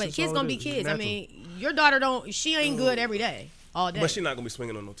 right. That's But just kids all gonna it be is. It's kids. I natural. mean, your daughter don't. She ain't good every day. all day. But she's not gonna be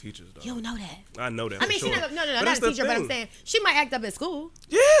swinging on no teachers though. You don't know that. I know that. I mean, for sure. she's not, no, But not that's a the teacher, but I'm thing. saying she might act up at school.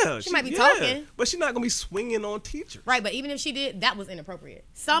 Yeah, She might be talking. but she's not gonna be swinging on teachers. Right, but even if she did, that was inappropriate.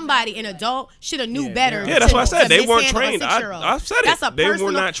 Somebody, an adult, should have knew better. Yeah, that's what I said. to They weren't mishandle a trained. 6-year-old. I said it. That's a They were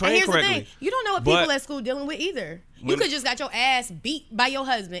personal, not trained and here's the correctly. thing. You don't know what But- people at school dealing with either. You When- could just got your ass beat by your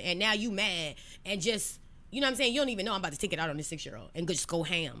husband, and now you mad, and just, you know what I'm saying? You don't even know I'm about to take it out on this 6-year-old and just go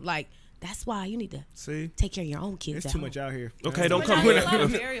ham. Like, that's why you need to See, take care of your own kids. there's at too home. much out here. Okay, don't But come now with there's a lot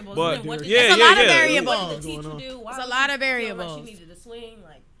of it. variables. But Then what did- yeah, There's a yeah, lot of yeah. variables. What did the teacher do? Why There's a was lot she of feeling variables. Like she needed to swing.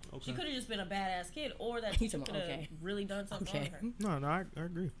 Like she could have just been a badass kid, or that He's teacher could have okay. really done something Okay. on her. No, I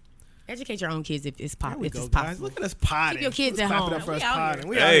agree. Educate your own kids if it's, There we if go, it's guys. possible. Look at us potting. Keep your kids Let's at clap it home. up for We us out potting. here.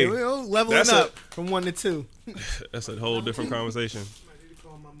 We out Hey, here. We're leveling that's up from 1 to 2. That's a whole different conversation. I need to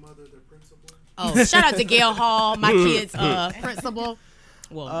call my mother the principal. Oh, shout out to Gail Hall, my kid's principal.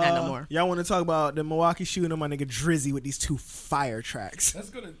 Well, not no more. Y'all want to talk about the Milwaukee shooting of my nigga Drizzy with these 2 fire tracks? That's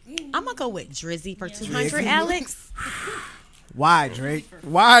gonna. I'm gonna go with Drizzy for 200, Alex. Why, Drake?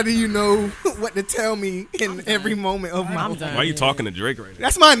 Why do you know what to tell me in every moment of my I'm life? done. Why are you talking to Drake right now?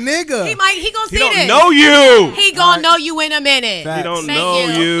 That's my nigga. He gonna see He don't this. know you. He gonna know you in a minute. Facts. He don't Thank know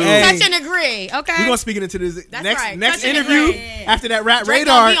you. Hey. Touch and agree, okay? We're gonna speak it into this That's next right. next Touch and interview agree. after that rap Drake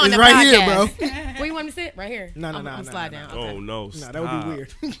radar gonna be on is the right here, podcast. bro. Where you want me to sit? Right here. No, I'm no, slide no, down. Oh Okay. no! Nah, that would be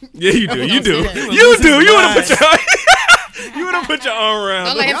weird. Yeah, you do. You Don't do. say that. You do. You want to put your you want to put your arm around.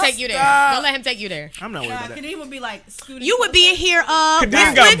 Don't let him Y'all take you there. stop. Don't let him take you there. I'm not worried about that. Kadeem would be like scooting. You would be in here.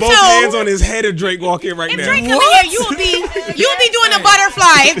 Kadeem got both hands on his head if Drake walk in right If now. Drake come in here, you will be doing a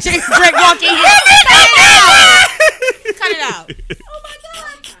butterfly if Drake walk in here. Cut it out.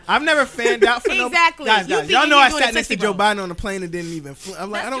 I've never fanned out for Exactly. no guys. You Guys, be y'all in know here I doing sat a next to sexy Joe bro. Biden on the plane and didn't even. I'm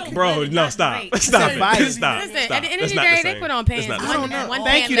like, I don't care. Bro, no, stop. Stop Bias. it. Stop. Listen, Stop. at the end of That's the not day, the they same. put on That's pants. not the I same. don't know. One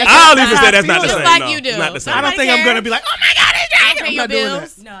Thank band you. left That's I'll out. even say that's not the Just same. like No, you do. it's not the same. I don't Nobody think I'm gonna cares. be like, oh my god, it's Drake. Pay I'm your not doing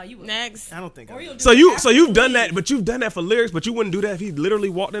bills. that. No, you would. Next. I don't think I Or would. you'll do So it you've done after that, but you've done that for lyrics. But you wouldn't do that if he literally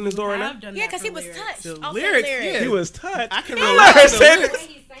walked in his door right now. I've done Yeah, that because for he was lyrics. touched. The off lyrics, the yeah. He was touched. I can Don't relate let her to say lyrics. that.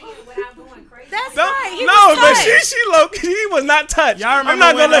 That's Don't- right. He no, was but touched. she low. He was not touched. Y'all I'm remember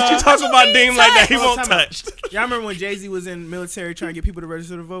not gonna when, let you talk about Dean like that. He touched. won't Oh, time out. touched. Y'all remember when Jay-Z was in military trying to get people to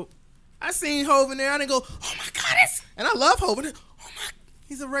register to vote? I seen Hov in there. I didn't go, oh my god, and I love Hov. And then, oh my,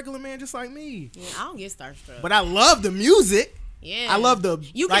 he's a regular man just like me. Yeah, I don't get starstruck. But I love the music. Yeah. I love the.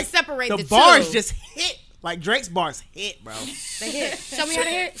 You can separate the bars two. just hit. Like Drake's bars hit, bro. They hit. Show me how to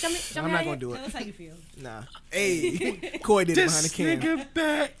hit. Show me I'm how not to gonna hit. do Tell it. us how you feel. Nah. Hey, Coy did it behind the cam.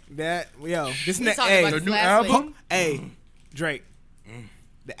 back. That yo, this We next. talked Hey, about this last week. hey, Drake,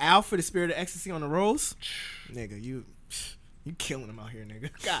 the Alpha, the Spirit of Ecstasy on the rolls, nigga, you killing him out here, nigga.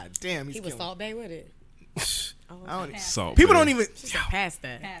 God damn, he's He was killing. Salt Bay with it. I don't, Salt. people don't even. Past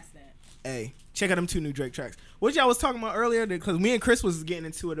that. Past that. Hey, check out them 2 new Drake tracks. What y'all was talking about earlier, because me and Chris was getting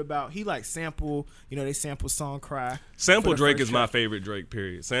into it about he like sample, they sample song Cry. Sample for the Drake first is my track. favorite Drake.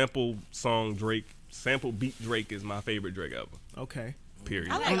 Period. Sample song Drake. Sample beat Drake is my favorite Drake ever. Okay.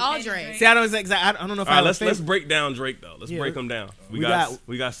 Period. I like all Drake. See, I don't exactly. I don't know if All I right, have a let's favorite. break down Drake though. Let's Yeah. break him down. We got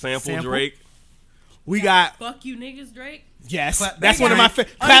We got sample Sample. Drake. We got Fuck you niggas, Drake. yes. Clap That's back one of my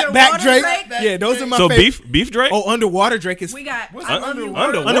Drake. clap back Underwater Drake. Drake. Yeah, those are my So favorite. beef Drake. Oh, Underwater Drake is We got What's I Love You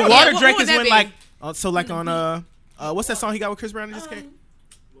Underwater? World. Underwater Yeah, what Drake would is that when be? like so like on what's that song he got with Chris Brown that just came?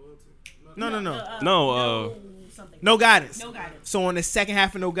 No. No, something. No Guidance. No Guidance. So on the second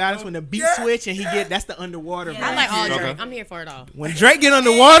half of No Guidance, when the beat switch and he get that's the Underwater. Yeah. version. I like all Okay. Drake. I'm here for it all. When Drake get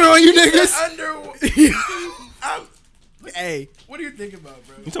underwater on you niggas. Under. Hey, What do you think about,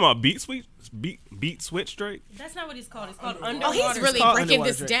 bro? You talking about beat switch Drake? That's not what he's called. It's called Oh, Underwater. he's really called breaking Underwater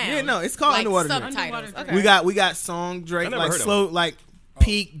this Drake. down. Yeah, no, it's called like Underwater Drake. subtitles. Underwater Okay. we got song Drake, I never like heard of slow, like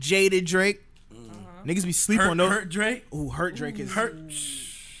peak jaded Drake. Niggas be sleep on those. Hurt Drake. Ooh, hurt Drake is Hurt.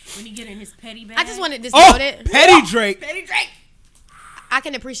 When he get in his petty bag. I just wanted this Oh, noted. petty Drake. Petty Drake. I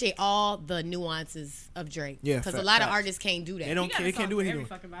can appreciate all the nuances of Drake. Yeah, because a facts. lot of artists can't do that. They don't. He got a They can't song do what for he every doing.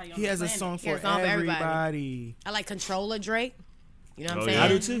 fucking body on He the has a planet. song He has for a song for everybody. everybody. I like Controller Drake. You know what I'm Oh, saying? yeah. I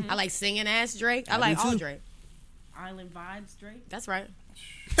do too. I like singing ass Drake. I I like do all too. Drake. Island Vibes Drake. That's right.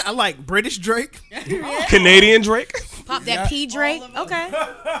 I like British Drake. Canadian Drake. Pop that P Drake. Okay.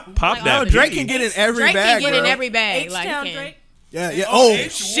 Pop Like, that. oh, Drake beat. can get in every Drake bag, can get in bro. every bag. Like, H-Town he can. Drake. Yeah, yeah. Oh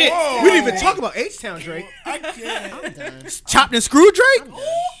H- shit, whoa. we didn't even talk about H Town Drake. I can't. Chopped and screwed Drake.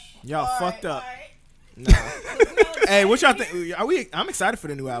 Y'all fucked up. Nah. Hey, what y'all think? Are we? I'm excited for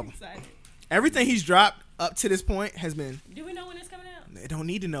the new album. Everything he's dropped up to this point has been. Do we know when it's coming out? They don't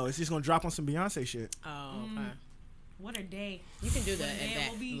need to know. It's just gonna drop on some Beyonce shit. Oh, okay. What a day. You can do that One day at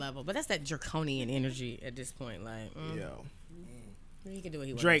will that be- level, but that's that draconian energy at this point. Like, Yo, he can do what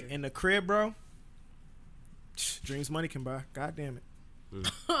he wants. Drake in the crib, bro. Dreams money can buy. God damn it.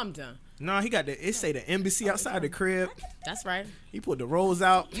 I'm done. No, he got it say the embassy outside the crib. That's right. He put the rolls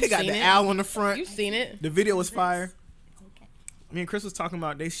out. He got seen the it. owl on the front. You seen it? The video was fire. Me and Chris was talking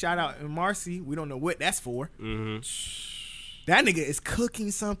about they shout out in Marcy. We don't know what that's for. That nigga is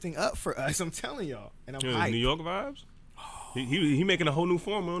cooking something up for us. I'm telling y'all, and I'm hyped. New York vibes. He making a whole new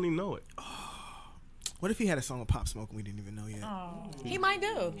form. We don't even know it. What if he had a song with Pop Smoke and we didn't even know yet? He might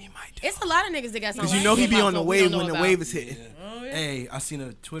do. He might do. It's a lot of niggas that got songs. Because you know he be on the wave when the wave is hitting. Hey, I seen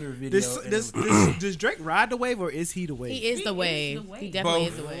a Twitter video. Does Drake ride the wave or is he the wave? He is the wave. He definitely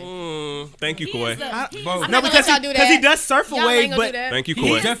is the wave. Thank you, Koi. I'm No, not gonna because let y'all do he that. does surf a Y'all wave, ain't gonna but do that. Thank you, he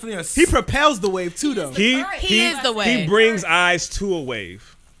Koi. Definitely he propels the wave too, though. He is the wave. He brings eyes to a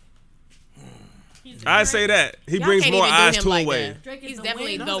wave. I say that he Y'all brings can't more even do eyes him to like a wave. that. Drake is He's the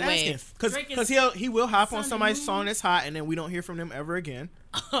definitely wave. the wave. Because he will hop on somebody's song that's hot and then we don't hear from them ever again.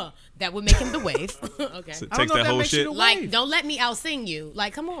 That would make him the wave. Okay. So I don't takes know if that whole makes you shit. the Like, wave. don't let me out sing you.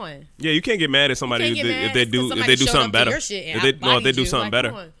 Like, come on. Yeah, you can't get mad at somebody You can't get if mad they 'cause do somebody showed something up to better. your shit and If they outbodied do you. something Like, better.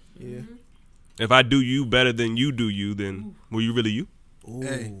 come on. Yeah. If I do you better than you do you, then were you really you? Ooh,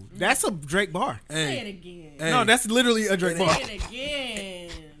 Hey. that's a Drake bar. Say it Hey, again. hey. No, that's literally a Drake bar. Say it again.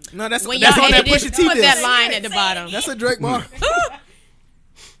 No, that's When that's y'all on that edited, Pusha T put that disc. line at the bottom. That's a Drake bar.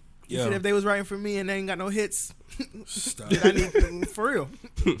 You Yo, said if they was writing for me and they ain't got no hits, stop. then I need for real.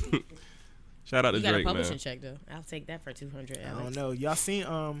 Shout out to You got a Drake, publishing man. check though. I'll take that for 200. I Alex. don't know. Y'all seen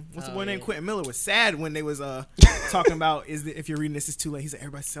what's the Oh, boy named yeah. Quentin Miller was sad when they was talking about if you're reading this is too late. He said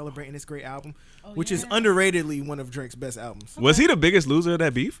everybody's celebrating this great album, which is underratedly one of Drake's best albums. Was he the biggest loser of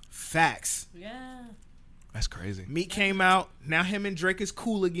that beef? Facts. Yeah. That's crazy. Meek came out. Now him and Drake is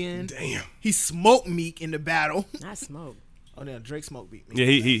cool again. Damn. He smoked Meek in the battle. Not smoke. Oh no, Drake smoked Meek. Yeah,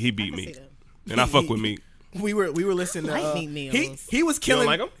 he beat I can me, see that. and I fuck with Meek. We were listening to Like Meek Mills. he was You killing.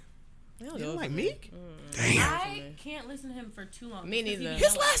 don't like him? I don't You don't know. like Meek? I can't listen to him for too long. Me because he neither. be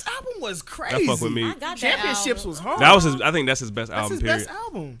His yelling. last album was crazy. I fuck with Meek. I got that Championships album. was hard. That was his. I think that's his best That's album. his Period. best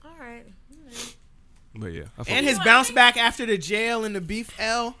album. All right. But yeah, I fuck And with his bounce back after the jail and the beef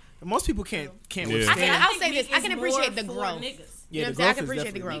L. Most people can't Yeah. withstand. I'll think say this. Meek I is can appreciate more the for growth. niggas. Yeah, You know the what I'm saying? I growth can is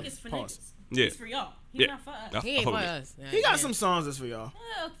appreciate the definitely growth. Niggas for Pause. niggas. Yeah. He's for y'all. He's Yeah. not for us. I He ain't fuck for with- us. Yeah, He got yeah. some songs that's for y'all.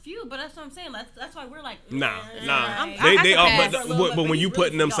 A few, but that's what I'm saying. That's why we're like, Nah, eh, nah. right. They I they can all. pass. But, For a little but bit, when but you he's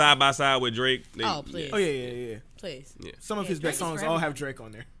putting really them for y'all. side by side with Drake, they, Oh, please. Oh yeah. Please. Yeah. Some of his Drake best is songs for all have everybody. Drake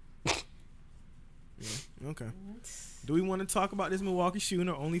on there. Yeah. Okay. Do we want to talk about this Milwaukee shooting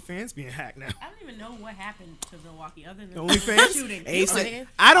or OnlyFans being hacked now? I don't even know what happened to Milwaukee other than OnlyFans? shooting. Hey, Okay. said,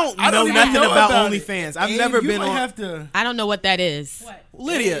 I don't know even nothing know about about it. OnlyFans. I've Abe, never you been might on. have to. I don't know what that is. What?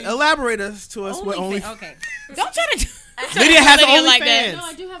 Lydia, elaborate us to us what OnlyFans. Okay. Don't try to. Lydia has Lydia OnlyFans. like that. No,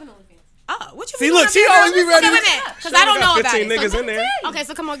 I do have an OnlyFans. Oh, what you See, mean look, you she got always be ready. Okay, wait a minute, because I don't know about 15 it. niggas in there. Okay,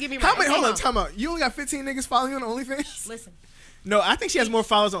 so come on, give me. How many? Hold on, on. time out. You only got 15 niggas following you on OnlyFans? Listen. No, I think she has more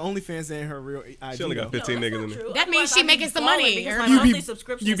followers on OnlyFans than her real IG. She only got though. 15 niggas in there. That means she making some money. My You monthly be-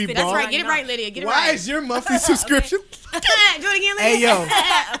 subscription you is be $50. That's right. Get it right, Lydia. Get it Why right. is your monthly subscription? Do it again, Lydia. Hey yo,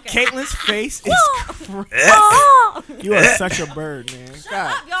 Okay. Caitlin's face is crazy. You are such a bird, man.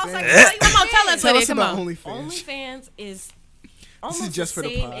 God Y'all damn. say, Come on, tell us, Tell Lydia. us Come about on. OnlyFans. OnlyFans is This almost is just the for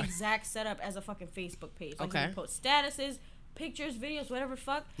the same pod. exact setup as a fucking Facebook page. Like Okay. you post statuses, pictures, videos, whatever the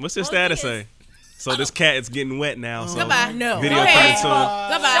fuck. What's your Only thing status is- say? So this cat is getting wet now. So Goodbye. No. Video Go coming ahead. soon.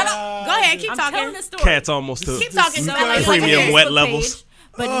 Goodbye. Go ahead. Keep I'm telling talking. the story. Cat's almost to Keep talking. So Sound like it's you're like a premium Facebook wet levels. page,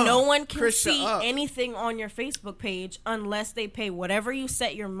 but no one can Chris, shut see up. anything on your Facebook page unless they pay whatever you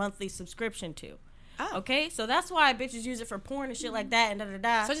set your monthly subscription to. Oh. Okay, so that's why bitches use it for porn and shit like that and da da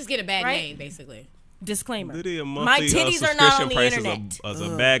da. So just get a bad Right? name, basically. Disclaimer: Lydia my monthly titties are not subscription on the price internet. is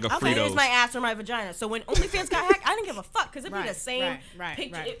a bag of Okay, it's Fritos. my ass or my vagina. So when OnlyFans got hacked, I didn't give a fuck because it'd be Right, the same right,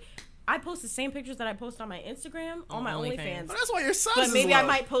 picture. right. I post the same pictures that I post on my Instagram on my OnlyFans. OnlyFans. Oh, that's why your subs But is maybe I low.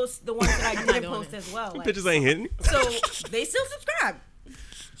 might post the ones that I didn't doing post it. as well. Like, Pictures ain't hitting. so they still subscribe.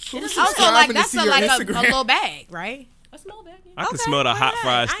 Who's Also, like subscribing to that's see a, your like a Instagram? little bag, right? A small bag. I can Okay, smell the hot alright.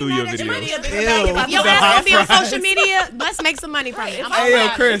 fries I through ain't your mad at you. It might be a videos. bigger Ew. bag if I Your put The ass hot gonna be on fries. social media. Let's make some money from it. I'm Hey, yo,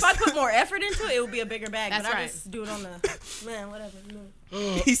 about it. Chris. If I put more effort into it, it would be a bigger bag. That's but I right. just do it on the man, whatever. No.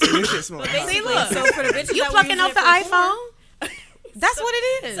 He said this shit smells hot. Basically, look. so for the bitches You that were plucking using off it the for porn- iPhone? That's what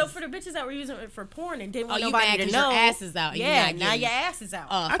it is. So for the bitches that were using it for porn and didn't want you nobody mad to 'cause know, your ass is out and you yeah, not now getting- your ass is out.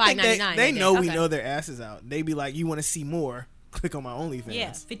 I $5.99. think they know we Okay. know their asses out. They be like, you want to see more? Click on my OnlyFans.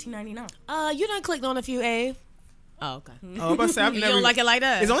 yeah, $15.99. You done clicked on a few, Abe. Oh, okay. Oh, I'm about to say, I've You never. don't like it like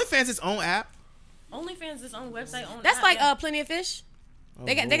that? Is OnlyFans its own app? OnlyFans is its own website. Own That's app, like yeah. Plenty of Fish. Oh,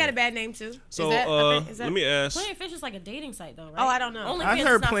 They got Lord. a bad name too. So is that, is that, let me ask. Plenty of Fish is like a dating site though, right? Oh, I don't know. OnlyFans I've is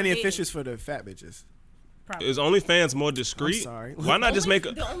heard not for plenty of dating. fishes for the fat bitches. Probably. Is OnlyFans more discreet? I'm sorry. Why not just make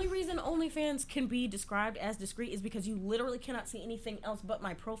a? The only reason OnlyFans can be described as discreet is because you literally cannot see anything else but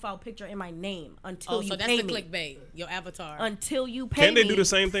my profile picture and my name until Oh, you so that's pay the me. clickbait. Your avatar. Until you pay Can't they me, do the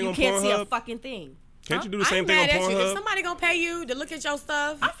same thing you on can't see a Pornhub? fucking thing. Can't you do the I same ain't thing on mad at you. If Pornhub? somebody gonna pay you to look at your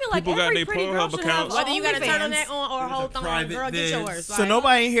stuff, I feel like People got every their pretty girl Pornhub should accounts. have whether you gotta turn on that OnlyFans. on or hold on, private girl, get biz. yours. So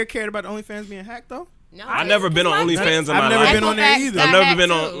nobody in here cared about the OnlyFans being hacked though. No, I've never been on OnlyFans in my I've never life. been on there Equifax either. got I've never hacked been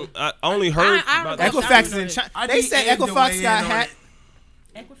too. on. I only heard I about remember that. Equifax is in China. I They need said Abe to Equifax weigh got in on hacked.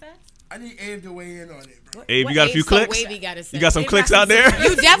 Equifax? I need Abe to weigh in on it, bro. Abe, you What got a few Abe so clicks? wavy gotta say? You got some Abe clicks got out some there?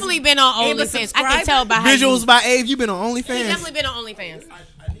 You definitely been on Abe a OnlyFans. I can tell by how Visuals you. by Abe. You been on You OnlyFans? definitely been on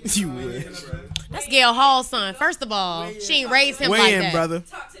OnlyFans. You would. That's Gail Hall's son. First of all, she ain't raised him like Weigh in, that. brother.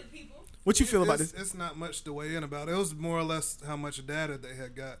 Talk to the people. What you feel about this? It's not much to weigh in about. It was more or less how much data they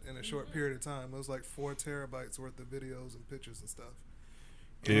had got in a short period of time. It was like 4 terabytes worth of videos and pictures and stuff.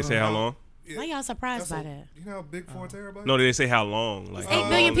 Did they say how long? Yeah, Why y'all surprised that's by a- that? You know how big 4 terabytes? No, did they say how long? Like 8 how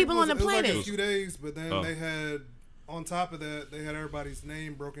billion long? people on the It was like a planet. few days, but then Oh. they had, on top of that, they had everybody's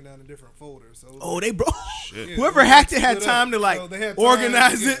name broken down in different folders. So it was Oh, like- they broke. Shit. Yeah, Whoever they hacked it had split up. time to like So they had time,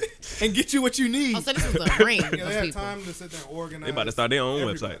 organize yeah. it and get you what you need. Oh, so this was a ring Yeah, they of had people. time to sit there and organize. They about to start their own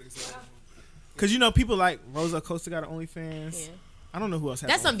everybody, website. so- Cause you know people like Rosa Acosta got an OnlyFans. Yeah. I don't know who else has.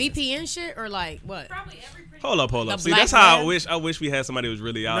 That's some OnlyFans. VPN shit or like what? Probably every pretty Hold up. The See, black that's how man? I wish we had somebody who was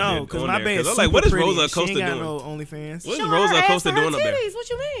really out No, there because on my there. babe is I was super like, what is pretty Rosa and she Acosta ain't got doing? no OnlyFans. What is Showing Rosa her ass Acosta and her doing up there? titties. What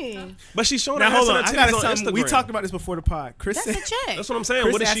you mean? But she's showing Now her hold ass on, and I her got titties on something. We Instagram. talked about this before the pod. Chris That's said, a check. That's what I'm saying.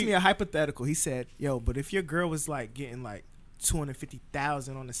 Chris What is asked she? me a hypothetical. He said, "Yo, but if your girl was like getting like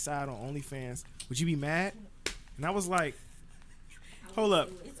 250,000 on the side on OnlyFans, would you be mad?" And I was like, "Hold up."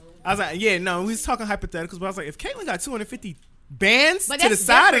 I was like, "Yeah, no." We was talking hypotheticals, but I was like, "If Caitlyn got 250 bands But to the that's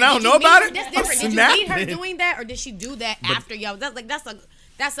side and I don't different. know about Did it, you meet- I'm That's different. Did you meet her snapping." doing that, or did she do that after y'all?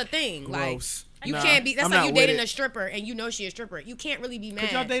 That's a thing. Gross. Like you Nah, can't be. That's I'm like not you with dating it. a stripper and you know she a stripper. You can't really be mad.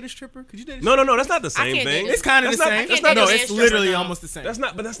 Could y'all date a stripper? Could you date a No, that's not the same can't thing. date It's kind of the That's not- same. that's not No, the it's same literally stripper, no. almost the same.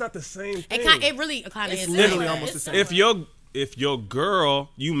 But that's not the same thing. It really kind of is. literally similar. almost the It's same. similar. If your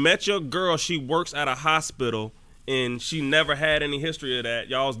girl, you met your girl, she works at a hospital and she never had any history of that.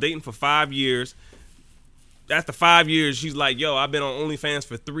 Y'all was dating for 5 years. After 5 years, she's like, "Yo, I've been on OnlyFans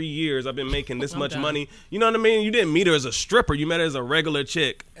for 3 years. I've been making this much done. money." You know what I mean? You didn't meet her as a stripper. You met her as a regular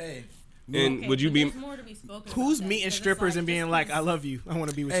chick. Hey, And Okay, would you but be there's more to be spoken Who's about that, meeting because it's strippers like, and being just like, because- "I love you. I want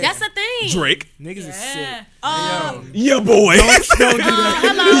to be with you." That's the thing. Drake? Niggas is sick. Yeah. Yeah, boy. Don't do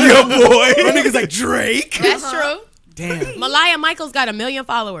that. Yeah, boy. My niggas like Drake. That's true. Damn. Malaya Michaels got 1 million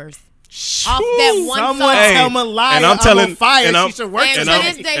followers off that one Someone song. tell Malaya and I'm telling, on fire. and I'm, She should work And and to I'm,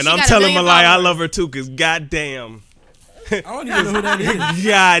 this day, and she I'm got 1 telling million Malaya I followers. love her too, cause goddamn, I don't even know who that is.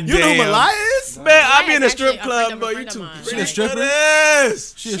 goddamn. You know Malaya is? Man, I be in a Malaya's strip actually a club, friend of but a you friend of too mine. pretty She a stripper? for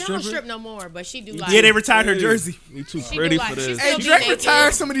this. She She a don't stripper? strip no more, but she do like. Yeah, they retired her jersey. You too She pretty do for like- this. she's Hey, still be Drake naked.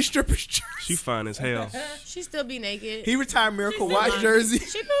 retired some of these strippers' jerseys. She fine as hell. She still be naked. He retired Miracle Still Watch fine. jersey.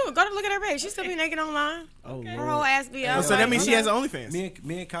 She do. Go to look at her page. She still be naked online. Oh, Her whole ass be Oh, out. so that means she has an OnlyFans.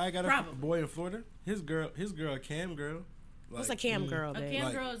 Me and Kai got a Probably. boy in Florida. His girl, a cam girl. What's a cam girl, A babe? cam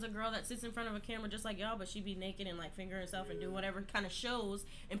Like- girl is a girl that sits in front of a camera just like y'all, but she be naked and like finger herself and do whatever kind of shows,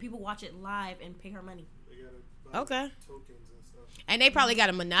 and people watch it live and pay her money. Okay. Tokens and stuff. And they probably got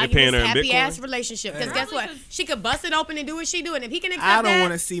a paying monogamous, her in happy ass Bitcoin? relationship. Because Yeah. guess what? Probably 'cause- She could bust it open and do what she do. And if he can accept I don't that,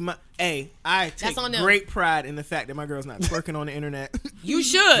 want to see my. Hey, I take That's on them. great pride in the fact that my girl's not twerking on the internet. you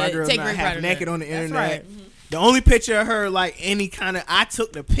should My girl's take not great half pride in naked that. on the That's internet. right. The only picture of her, like any kind of, I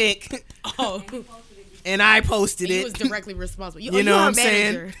took the pic Oh, and I posted you it. was directly responsible. You know what I'm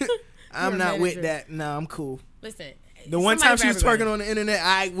saying? saying? I'm You're a not with manager. that. No, I'm cool. Listen, The one somebody time for she was everybody. twerking on the internet,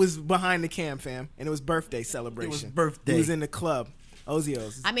 I was behind the cam, fam, and it was birthday celebration. birthday. He was in the club.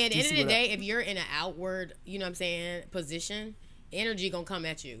 Ozio's. I mean, at the end DC, of the what day, if you're in an outward, you know what I'm saying, position, energy gonna come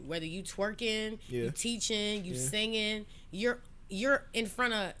at you. Whether you twerking, Yeah. you teaching, you Yeah. singing, you're in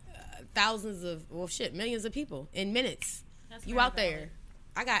front of thousands of, millions of people in minutes. That's You very out there.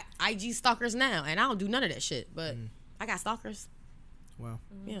 I got IG stalkers now, and I don't do none of that shit, but I got stalkers. Wow.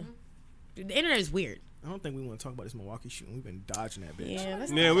 Yeah. Dude, the internet is weird. I don't think we want to talk about this Milwaukee shooting. We've been dodging that bitch. Yeah,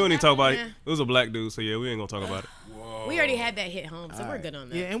 let's Yeah, we don't need to talk about it. Yeah. It was a black dude, so yeah, we ain't gonna talk about it. We already had that hit home, so we're Alright. good on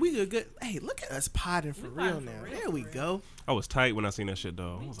that. Yeah, and we good. Hey, look at us potting for real potting now. for real, There we go. I was tight when I seen that shit,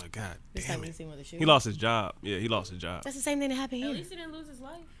 though. I was like, God This damn time we it. see one of the shoes. He lost his job. Yeah, he lost his job. That's the same thing that happened At here. least he didn't lose his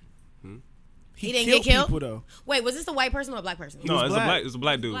life. He didn't get killed? People, though. Wait, was this a white person or a black person? No, was it's black. a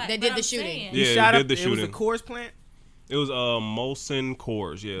black dude. Black. That But did the I'm shooting. saying- Yeah, He shot he up. did the It was a shooting. Coors plant. It was Molson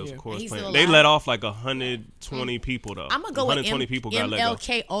Coors. Yeah, it was Yeah. Coors He's plant. still They alive? let off like 120 people though. I'm gonna go with 120 people got let go.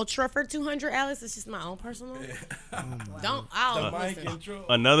 MLK Ultra for 200. Alex, it's just my own personal. I'll Mike listen. intro.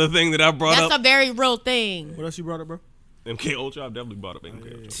 Another thing that I brought That's up, a very real thing. What else you brought up, bro? MK Ultra. I've definitely brought up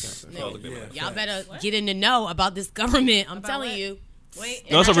MK Ultra. No, Yeah. y'all better get in the know about this government. I'm telling what? you.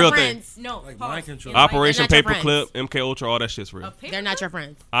 Wait. No, it's a They're not real your thing. friends. No. Like pause. mind control. Like, Operation They're not your Paperclip, MK Ultra, all that shit's real. a paper They're not your clip?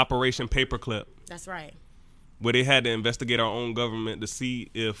 friends. Operation Paperclip, That's right. where they had to investigate our own government to see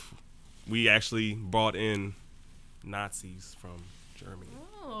if we actually brought in Nazis from Germany,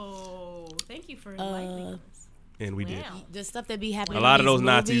 Oh, thank you for enlightening us. and we did. Wow. The stuff that be happening. A lot in of those these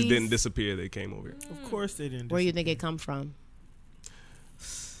Nazis movies, didn't disappear; they came over here. Of course they didn't. Where you think it come from?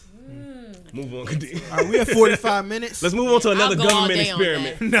 Move on, Kadeem. All right, we have 45 minutes. Let's move on to another I'll go all government day on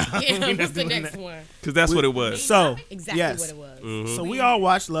experiment, that. Yeah, we what's not the doing next that. one? because that's what it was. So Exactly yes. what it was. Mhm. So we all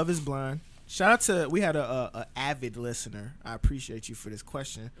watched Love Is Blind. Shout out to, we had a avid listener. I appreciate you for this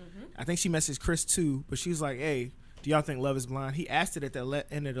question. I think she messaged Chris too, but she was like, "Hey, do y'all think Love Is Blind?" He asked it at the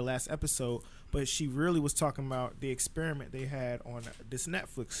end of the last episode, but she really was talking about the experiment they had on this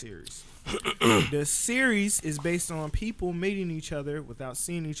Netflix series. The series is based on people meeting each other without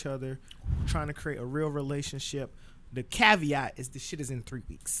seeing each other, trying to create a real relationship. The caveat is the shit is in 3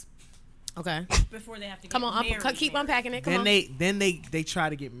 weeks. Okay. Before they have to Come get on, married. keep unpacking it. Come on. Then they try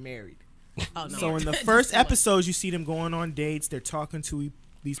to get married. Oh no. So in the first episodes, you see them going on dates. They're talking to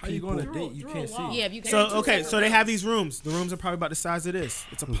these How you people. going to Through- date? You through can't a wall. see. Yeah, if you can. So okay, so they have these rooms. The rooms are probably about the size of this.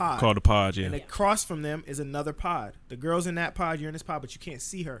 It's a pod. Called the pod, yeah. And across from them is another pod. The girl's in that pod. You're in this pod, but you can't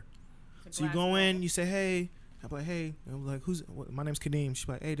see her. So you go in. You say, "Hey." I'm like, "Hey." I'm like, "Who's? My name's Kadeem." She's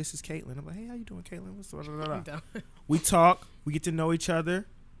like, "Hey, this is Caitlin." I'm like, "Hey, how you doing, Caitlin?" What's blah, blah, blah, blah. We talk. We get to know each other.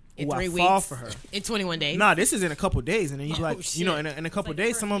 In Ooh, 3 I weeks. fall for her. In 21 days. Nah, this is in a couple days, and then you be Oh, like, you know, in a couple like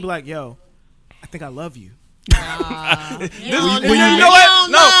days, first someone be week. like, "Yo, I think I love you." You Well, don't you love- know you what?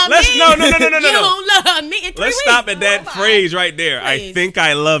 don't No, love let's me. no. You don't love me in 3 Let's weeks. stop at that phrase right there. I Please. think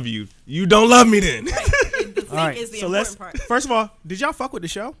I love you. You don't love me then. The thing All right, is the so let's. important part. First of all, did y'all fuck with the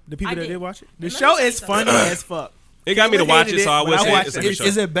show? The people I that did. did watch it. The And let show me tell you is funny something. as fuck. It got me to Caitlin watch hated it, so I it, would but I say watched it's a it. good Is, show.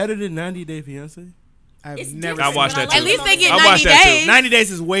 is it better than 90 Day Fiance? I've It's never. different, I watched but that At too. least they get I 90 watched that too. days. 90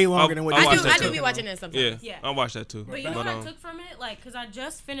 days is way longer than what I you watched watched that I do too. be watching that sometimes. Yeah, Yeah. I watched that too. But you know what I took from it? Like, because I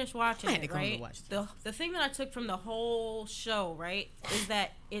just finished watching I had to it, go home and right? watch The thing that I took from the whole show, right, is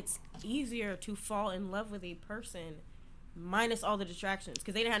that it's easier to fall in love with a person minus all the distractions.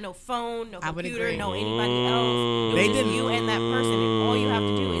 Because they didn't have no phone, no I would computer, agree. no anybody else. They It was didn't. you and that person. And all you have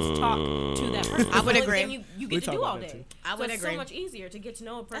to do is talk to that person. I would It's the only agree. thing you We get to talk do about all that day. too. I would so it's agree. so much easier to get to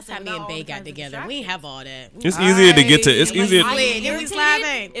know a person. That's how me without and all Bay the got kinds of together. We ain't distractions. have all that. It's easier to get to. It's I- easier. I Slid. get Then we irritated slide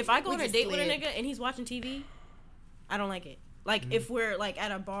back. if I go We on a just date with a slid. nigga and he's watching TV. I don't like it. Like if we're like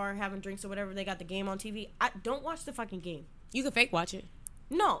at a bar having drinks or whatever, they got the game on TV. I don't watch the fucking game. You can fake watch it.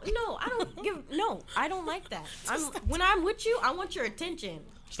 No, I don't give. No, I don't like that. When I'm with you, I want your attention.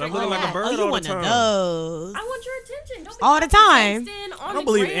 Stop looking like a bird Oh, you all the one of time. those. I want your attention. Don't be All the fucking time. texting on I don't the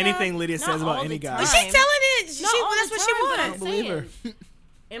believe gram. anything Lydia Not says about all any the guy. But time. she telling it. She, Not all that's the what she time, but wants. I'm I believe her. saying,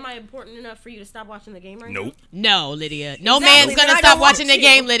 am I important enough for you to stop watching the game right now? Nope. No, Lydia. No Exactly. man's Then gonna I stop don't want watching the you.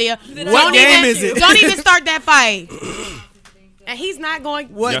 game, Lydia. Then I What don't game want is you. it? Don't even start that fight. And he's not going.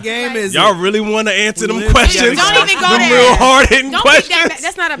 What Yeah. game is Y'all it? really want to answer them live questions? together. Don't even go them there. real hard hitting Don't questions. think that.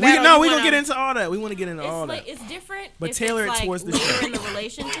 That's not a We, battle. no, you we gonna wanna- get into all that. We want to get into all It's like that. it's different. But if tailor it's it like towards the later show. in the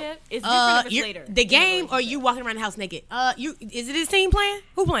relationship. It's different if it's you're- later. the in game or relationship. you walking around the house naked? You is it his team playing?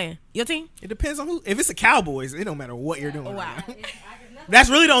 Who playing? Your team? It depends on who. If it's the Cowboys, it don't matter what you're doing. Oh, wow. right now. That's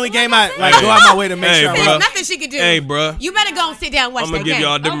really the only game I like. Go out my way to make Hey, sure. I bruh. watch. Nothing she could do. Hey, bruh. You better go and sit down and watch I'm that gonna give game.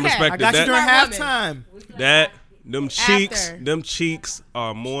 y'all a different Okay. I perspective. got you during Smart woman. halftime. Them cheeks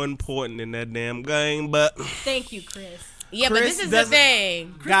are more important than that damn game. But Thank you, Chris. Yeah, but Chris this is the doesn't-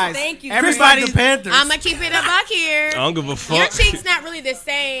 thing. Guys, Thank you. everybody's the Panthers. I'm gonna keep it a buck here. I don't give a fuck. Your cheeks not really the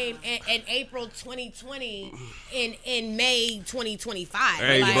same in April 2020 in May 2025.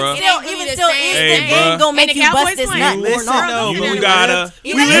 Hey, like, bruh. it ain't really Even the still, same is Hey, the thing. game bruh. gonna make And the you bust Cowboys this playing. nut? Listen, or not? no, You but gotta. You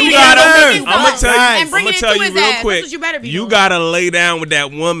You better be gotta. there. I'm gonna tell Guys, you. And bring I'm it gonna tell to you his real ass. That's quick. what you better be You doing. gotta lay down with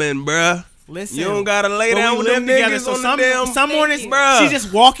that woman, bruh. Listen, You don't gotta lay but down we with live them together, niggas so on the damn. some mornings, Bruh. she's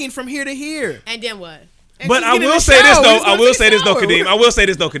just walking from here to here. And then what? And But she's I getting in will the say this shower. though. He's I gonna will take say a this though, shower. Kadeem. I will say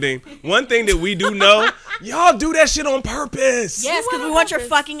this though, Kadeem. One thing that we do know, y'all do that shit on purpose. Yes, because we want your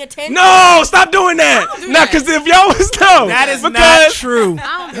fucking attention. No, stop doing that. do Nah, that. because if y'all was no, That is not because true.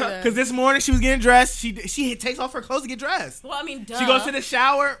 I don't do that. Because this morning she was getting dressed. She takes off her clothes to get dressed. Well, I mean, duh. She goes to the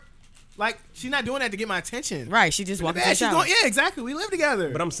shower.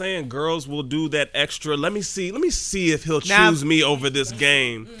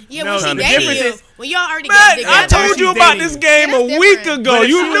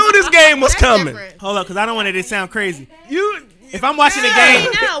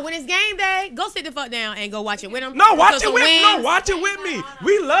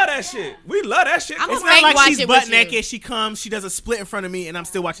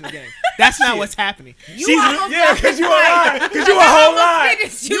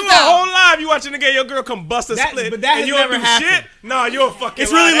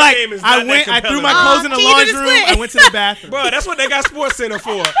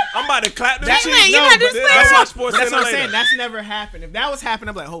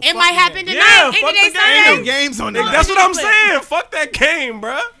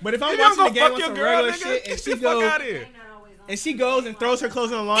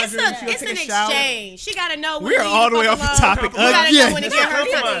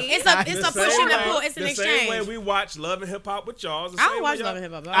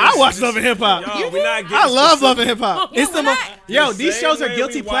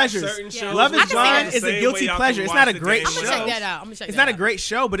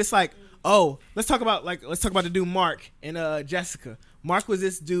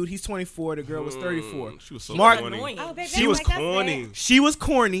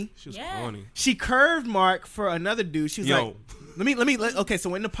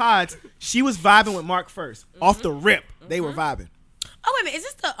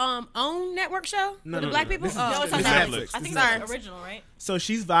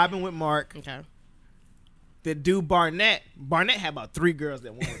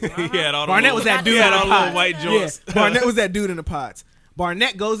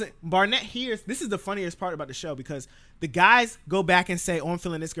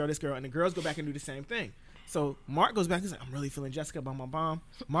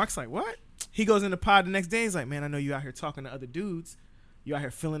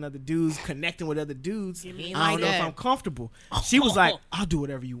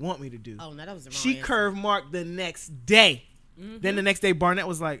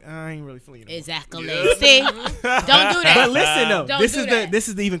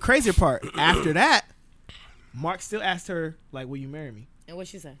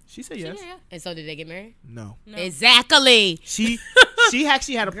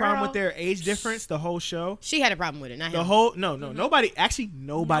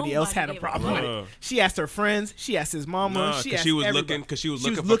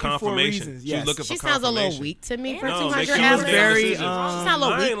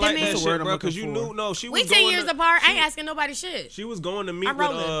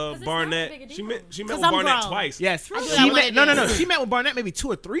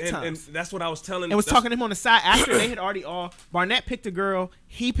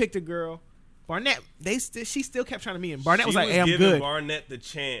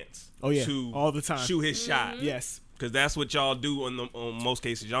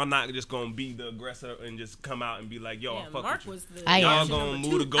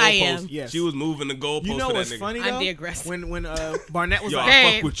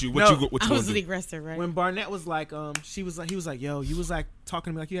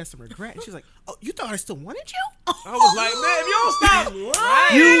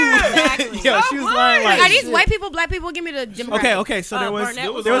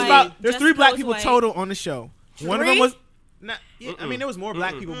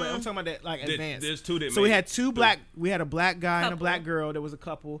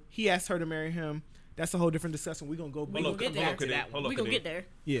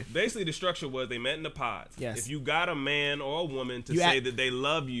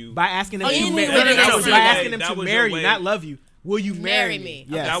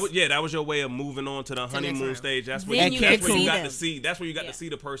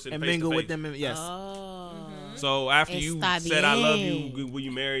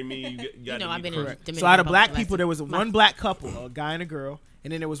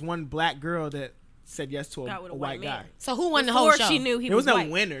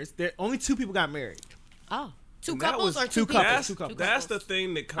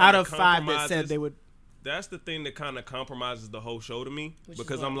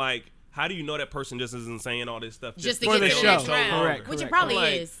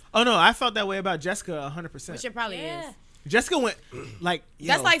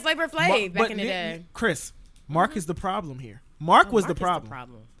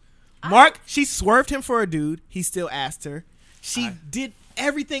 asked her. She did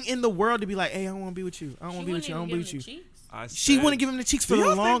everything in the world to be like, hey, I don't want to be with you. I don't want to be with you. I don't want to be with you. She wouldn't give him the cheeks for Do the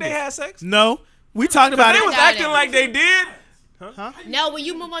y'all think longest. they had sex? No, we talked about They it. was doubt acting it. like they did. No, when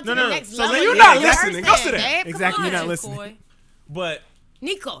you move on to No, the no. next So level, then you're you're not a listening. person, Go to that. babe. Come Exactly, you're on. not listening. Koi. But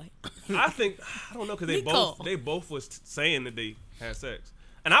Nico. I think I don't know because Nico. they both was saying that they had sex.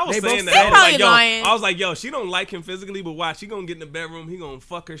 And I was They saying both that I said was it. like, yo, Lying. I was like, yo, she don't like him physically, but watch, she gonna get in the bedroom, he gonna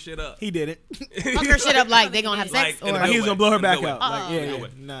fuck her shit up. He did it. Fuck her shit up like they gonna have sex Like, in a or Like he was gonna blow her In a back good way. out. Like, In a yeah, good yeah.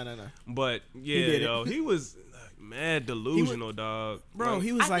 way. No. But yeah, did it. yo, he was mad delusional, dog. Bro, Like,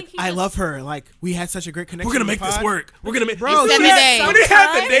 he was I like, think he I just- love her. Like, we had such a great connection. we're gonna on the make this pod. work. We're gonna make Bro, It's she 7 had- days. when he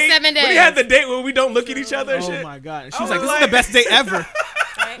had the It's date, 7 when he days. had the date where we don't look at each other and Oh shit. my god. And she I was like, was this is the like- best date ever.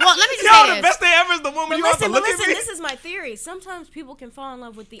 Well, let me just Yo, say the this. best day ever is the one But when you have to listen, look at me. this is my theory. Sometimes people can fall in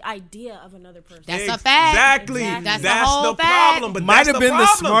love with the idea of another person. That's a fact. Exactly. Exactly. That's the whole fact. problem. But Might that's have the been the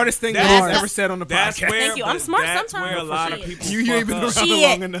problem. smartest thing That's Lauren the- ever said on the That's podcast. where, Thank you. I'm but smart that's sometimes. where a lot of Shit. people You ain't been fuck around up. Shit.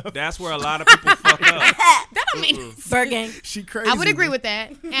 long enough. That's where a lot of people fuck up. That don't mean. Bird gang. She crazy. I would agree man. with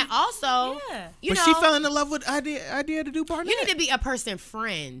that. And also, Yeah. you But know, she fell in love with idea to do Barnett. you need to be a person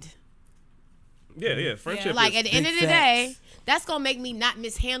friend. Yeah, friendship. Like is, at the end of Big the day, facts. that's gonna make me not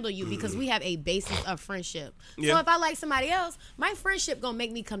mishandle you because we have a basis of friendship. So Yeah. if I like somebody else, my friendship gonna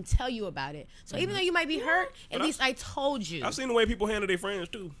make me come tell you about it. So even though you might be hurt, at least I told you. I've seen the way people handle their friends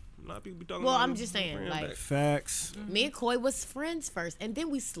too. A lot of people be talking. Well, about I'm them just saying, friends like- back. Facts. Me and Coy was friends first, and then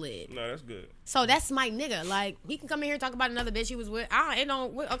we slid. No, that's good. So that's my nigga. Like he can come in here and talk about another bitch he was with. It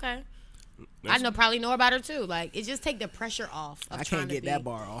don't. Okay. That's- probably know about her too. Like it just take the pressure off. Of I trying can't to get be- that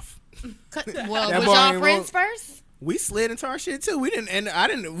bar off. Well, That was bar y'all ain't friends wrong. first? We slid into our shit too. We didn't, and I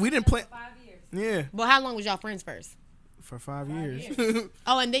didn't. We didn't play. 5 years. Yeah, Well, how long was y'all friends first? for 5 years.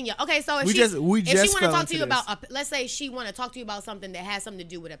 Oh, and then okay. So if We she just if she want to fell talk to into you this. about, let's say she want to talk to you about something that has something to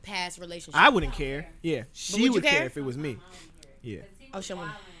do with a past relationship. I wouldn't care. Yeah, she would would you care care? if it was me. Yeah. Oh, she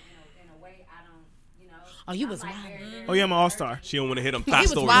wanna- In a way, I don't, you know. Oh, you was I'm, like, wild. very, very Oh yeah, I'm an all star. She don't want to hit them thigh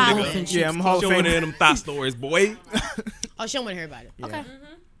was stories, wild. nigga. Yeah, I'm a Hall She of don't want to Famer. hit them thigh stories, boy. Oh, she don't want to hear about it. Okay.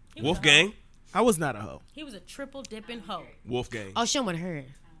 Wolfgang. I was not a hoe. He was a triple dipping hoe. Wolfgang. Oh, she don't want to hear it.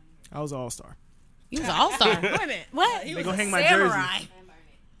 I was an all star. You was an all star. Wait a minute. What? He They was gonna a hang my samurai. jersey.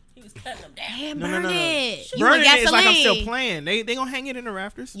 He was cutting them down. Damn, No, no, burn no, no. it. You Burning want it is like I'm still gasoline? playing. They gonna hang it in the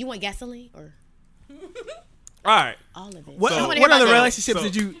rafters. You want gasoline or All right. all of it? What I wanna hear what about other that. relationships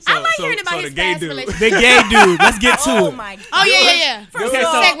did you? I like hearing about the his gay past dude. relationship. The gay dude. Let's get to Oh it. my god. Oh yeah. First Okay, of so-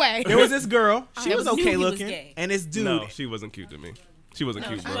 all, Segue. There was this girl. She I was knew okay he was looking, gay. and this dude. No, she wasn't cute to me. She wasn't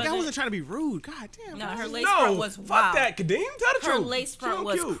cute, bro. she I wasn't trying to be rude. God damn. no, bro. her lace front No, was fuck wild. that, Kadeem. Tell the Her truth. lace She front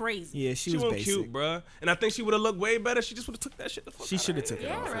wasn't was cute. crazy. Yeah, she She was wasn't basic. cute, bruh. And I think she would have looked way better. She just would have took that shit the fuck She out should have of took it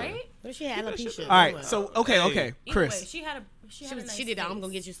Yeah, off. right. What if she had alopecia? All right, so okay, Hey. okay, Either Chris. way, she had a nice She did that. I'm face.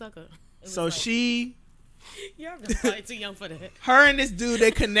 gonna get you sucker. So she, You're probably too young for that. her and this dude,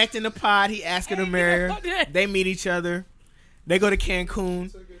 they connect in the pod. He asked her to marry her. They meet each other. They go to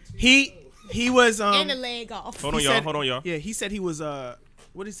Cancun. He was And the leg off. Hold on, he y'all. said- Hold on, y'all. Yeah, he said he was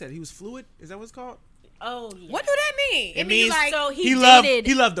what he said? He was fluid. Is that what it's called? Oh, yeah. What do that mean? It means like So he loved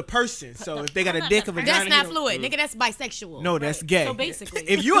dated. the person. So if they got a dick, a vagina, that's he not don't- fluid, nigga. That's bisexual. No, that's gay. So basically.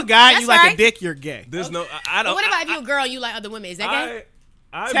 if you a guy and you That's like a right. dick, you're gay. There's no. I don't. But what about if you a girl and you like other women? Is that gay?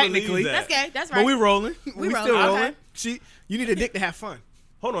 I Technically. believe that. That's gay. That's right. But we rolling. We rolling. still rolling. Okay. You need a dick to have fun.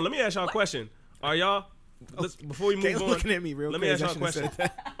 Hold on. Let me ask y'all a question. Are y'all? Before we move Caleb on, looking at me real let me crazy. ask y'all a I shouldn't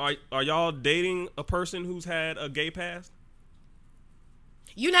question. have said Are y'all dating a person who's had a gay past?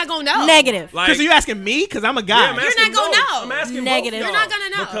 You're not gonna know. Negative. Like, Chris, are you asking me? Because I'm a guy. I'm You're asking not gonna both. know. I'm asking Negative. both You're not y'all.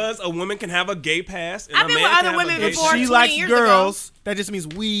 gonna know. Because a woman can have a gay past. And I've a been man with can other have a women gay if before, past. she 20 likes years girls, that just means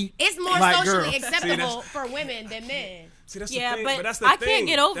we. It's more like socially girls. acceptable for women than men. See, that's Yeah, the thing. but that's the I thing. can't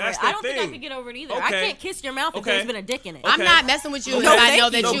get over That's it. the I don't think I thing. could get over it either. I Okay. can't kiss your mouth if Okay. there's been a dick in it. I'm Okay. not messing with you Okay. if I thank know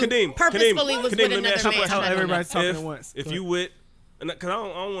you. that No, you Kadeem, purposefully Kadeem, was Kadeem, with let me another ask you a man. question. Tell I'm not doing everybody's that. talking at once. If Go you ahead. with, because I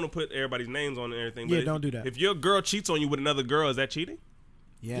don't want to put everybody's names on and everything. But Yeah, don't do that. If your girl cheats on you with another girl, is that cheating?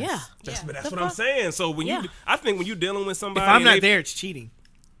 Yes. Yeah. That's The what I'm fuck? saying. So when Yeah. you, I think when you dealing with If somebody, I'm and not they- there, it's cheating.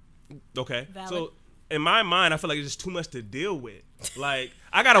 okay. Valid. So in my mind, I feel like it's just too much to deal with. Like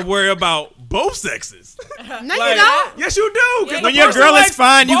I gotta worry about both sexes. No, Like, you don't. Yes, you do. 'cause the When your person girl is likes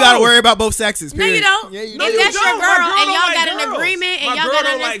fine, you gotta both. worry about both sexes. No, you Period. don't. Yeah, you No, If you that's don't. your My girl girl and don't y'all like got an girls. agreement My and y'all girl got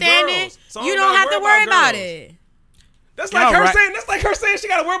don't like understanding, girls. So I you don't don't gotta have to worry worry about about girls. it. That's Y'all like her right. saying. That's like her saying she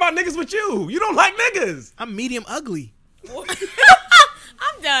gotta worry about niggas with you. You don't like niggas. I'm medium ugly.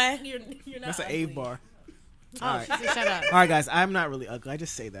 I'm done. You're not That's an ugly. A bar. Oh, All right. she said, shut up. All right, guys. I'm not really ugly. I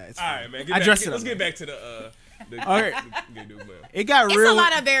just say that. It's All fine. right, man. I dressed it Let's up. get back to the. All right. Gay dude, man. It got It's real. a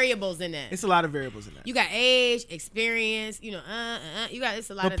lot of variables in that. It's a lot of variables in that. You got age, experience, you know, you got, it's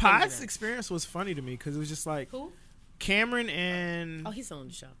a lot But of things in Pod's that. experience was funny to me because it was just like Who?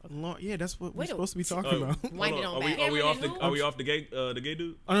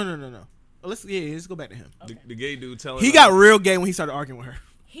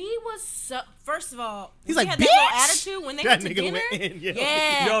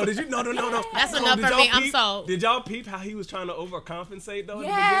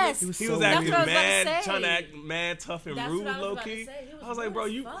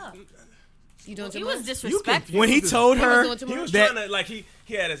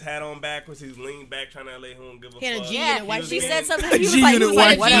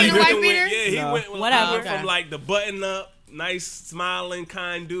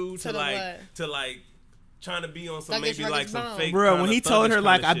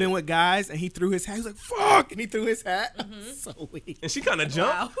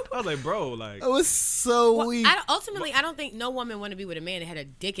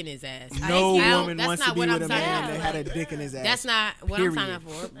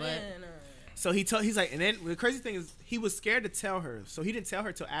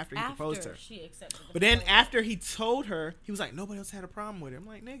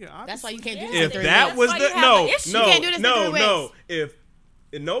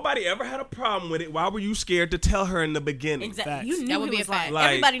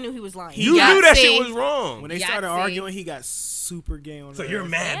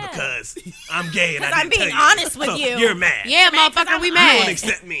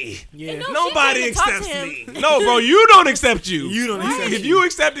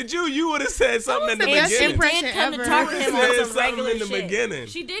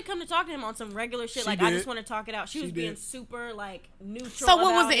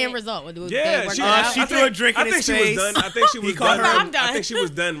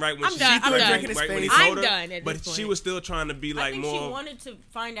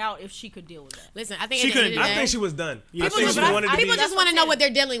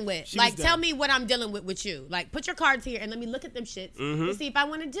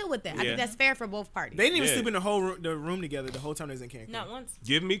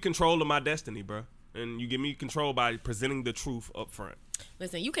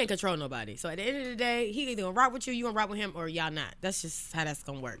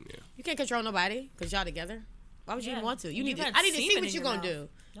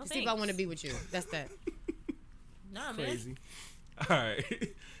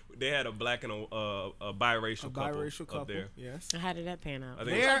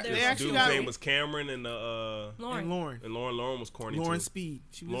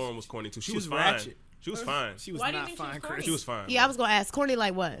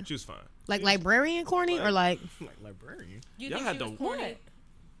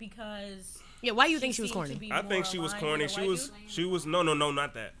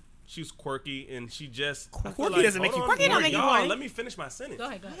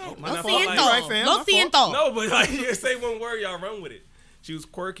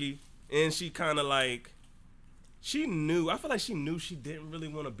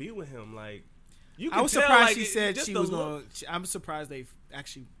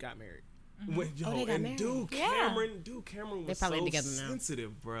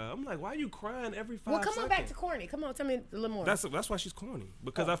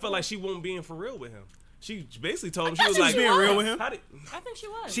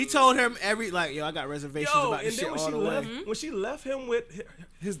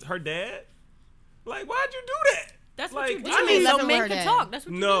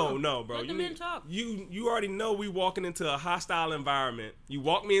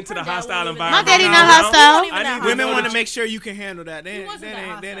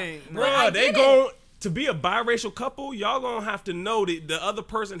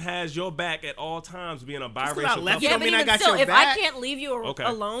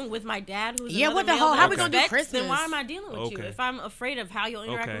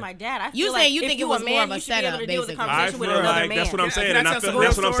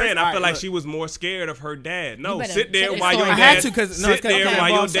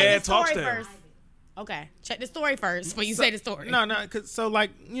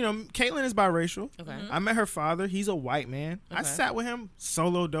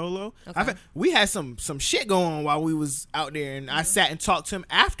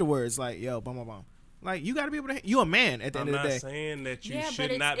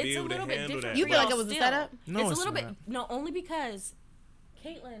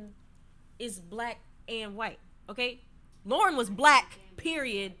 black and white. Okay, Lauren was black.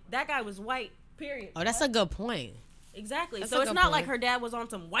 Period. That guy was white. Period. Oh, that's a good point. Exactly. That's So a it's good not point. like her dad was on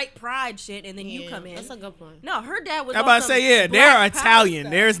some white pride shit and then you come in. That's a good point. No, her dad was I'm on about to some say, yeah, they're black power Italian.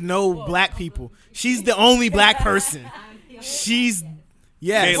 stuff. There's no black people. She's the only black person. She's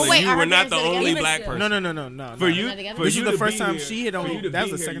yes. Caitlin, wait, you are were her not parents the together? only Even black still. person. No. For you, Not together? for This you was the to first be time here- she had for you on. to That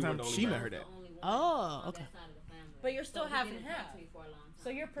was be the second here, you time were the she only met her black dad. Oh, okay. But you're still half and half. So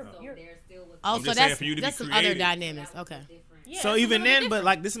you're Oh, I'm so just saying that's for you to be some other creative. dynamics. Okay. Yeah, So it's a even little then, bit but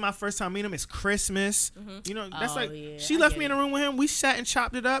like this is my first time meeting him. It's Christmas. You know, that's Oh, like yeah, she I left get me in it. the room with him. We sat and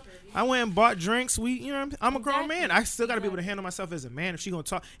chopped it up. I went and bought drinks. We, you know, I'm a grown man. I still got to be able to handle myself as a man. If he gonna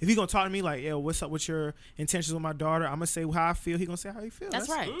talk to me like, yo, what's up with your intentions with my daughter? I'm gonna say how I feel. He gonna say how he feels. That's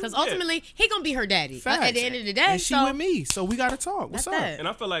right. Because yeah. ultimatay, he gonna be her daddy Facts. at the end of the day. And she so with me, so we gotta talk. What's that's up? that. And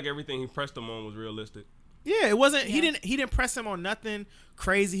I feel like everything he pressed him on was realistic. Yeah, it wasn't. He didn't press him on nothing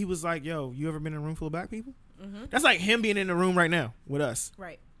crazy. He was like, yo, you ever been in a room full of black people? That's like him being in the room right now with us.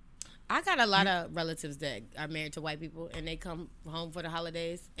 Right. I got a lot of relatives that are married to white people, and they come home for the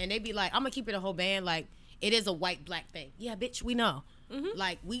holidays, and they be like, "I'm gonna keep it a whole band. Like it is a white black thing. Yeah, bitch, we know.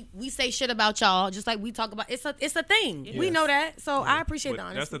 Like we say shit about y'all, just like we talk about. It's a thing. We know that. So I appreciate the But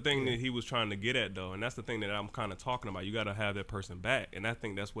honesty. that's the thing that he was trying to get at, though, and that's the thing that I'm kind of talking about. You got to have that person back, and I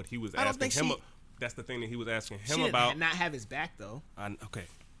think that's what he was I don't asking think him. she- That's the thing that he was asking She him didn't about. not have his back though. Okay,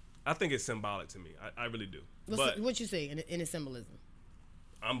 I think it's symbolic to me. I really do. What's what you say in the symbolism?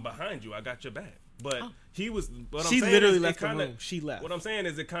 I'm behind you. I got your back. But he was. What She I'm saying literally is left it the kinda, room. She left. What I'm saying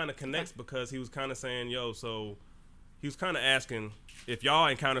is it kind of connects because he was kind of saying, "Yo," so he was kind of asking if y'all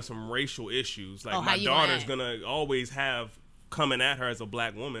encounter some racial issues, like how my you daughter's act? gonna always have coming at her as a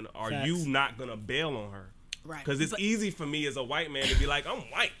black woman. Are Facts. you not gonna bail on her? Right. Because it's easy for me as a white man to be like, I'm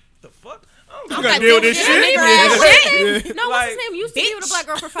white. The fuck? I don't You give a gotta deal with this shit. No, what's his name? Used to be Bitch. with a black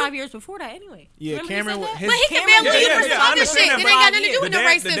girl for 5 years before that anyway. Yeah, Remember he Cameron. said that? His, But he can Cameron- bail when you Yeah, was yeah, I talking understand shit. that, It but ain't got nothing to do The with no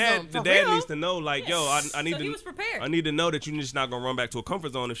dad racism. needs to know, like, yo, I need So to. he was prepared. I need to know that you're just not gonna run back to a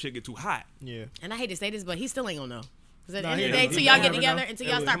comfort zone if shit get too hot. yeah. And I hate to say this, but he still ain't gonna know. Because at the Nah, end he of the day, ain't until gonna y'all get know. together, Never until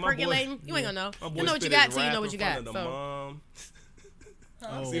know. y'all Yeah, start my boy- percolating, you ain't gonna know. My boy You know what you spit got his till you rap know what in you front got. of the So mom.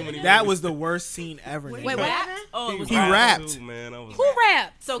 Oh, See when he that really- was the worst scene ever. Wait, nigga. what happened? Oh, it was He rap. rapped. Too, man. I was Who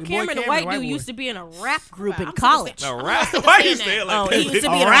rapped? So The boy Cameron, the Cameron, white the white dude, boy. used to be in a rap group Wow, in I'm sick of college. saying a that. rap. sick of Why you saying say it that. like Oh, that? he used to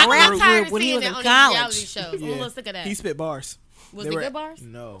be in a A rap rap I'm tired group of when he seeing was that in on these reality college. shows. I'm a Yeah. little sick of that. He spit bars. Was They it were- good bars?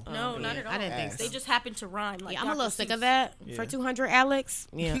 No. No, not at all. I didn't think Ass. They just happened to rhyme. Like Yeah, I'm a Dr. little sick of Seuss. that. Yeah. For 200, Alex.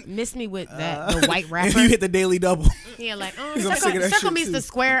 Yeah, miss me with that. The white rapper. you hit the daily double. Yeah, like He's gonna sick of that circle shit meets too. the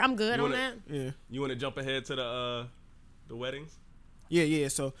square. I'm good You on wanna- that. Yeah. You want to jump ahead to the weddings? Yeah.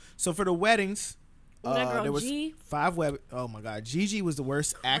 So for the weddings, that girl there was G? 5 Oh my God, Gigi was the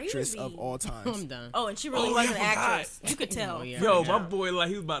worst actress of all I'm times. done. Oh, and she really Oh, was yeah, an I forgot. actress. You could tell. Oh, yeah. Yo, my boy, like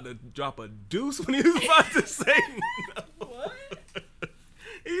he was about to drop a deuce when he was about to say no. What?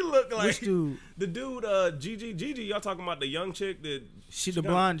 He looked like Which dude? the dude, Gigi. Y'all talking about the young chick that? She the kinda-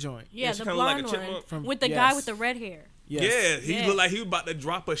 blonde joint. Yeah, she the kinda like a blonde one chipmunk. From- with the yes. guy with the red hair. Yes. Yeah, he Yeah. looked like he was about to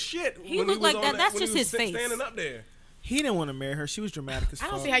drop a shit. He when looked was like on that. That's when he just was his face. standing up there. He didn't want to marry her. She was dramatic as I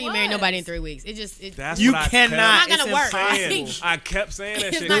fuck. don't see how you marry nobody in 3 weeks. It just That's You what I cannot. kept It's not gonna work. saying. Impossible. I kept saying that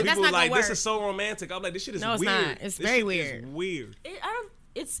It's shit. not- and that's people were not gonna like, "This work. is so romantic." I'm like, "This shit is No, it's weird. not. It's This very shit weird. Is weird."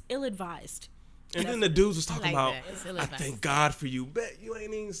 It's ill-advised. And then the dudes was talking like about, that. It's "I ill-advised. thank God for you." Bet you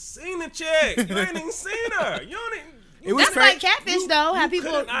ain't even seen the chick. You ain't even seen her. You don't even. It was That's like crazy. catfish, though. How people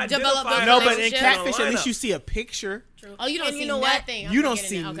couldn't develop identify those No, but in relationships. Catfish, at Lineup. least you see a picture. Oh, you don't And see you know what? nothing. I'm You don't forgetting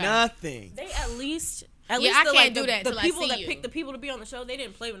see it. Okay. nothing. They at least Yeah, the, I can't like, do that the till I people see that you. picked the people to be on the show, they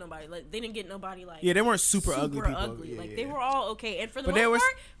didn't play with nobody. Like they didn't get nobody like Yeah, they weren't super ugly people. ugly. Yeah, Like yeah. they were all okay. And for the But there most was-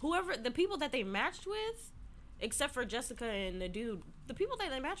 part, whoever the people that they matched with, except for Jessica and the dude, the people that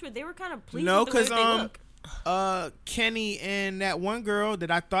they matched with, they were kind of pleased No, with the way because that they look. Kenny and that one girl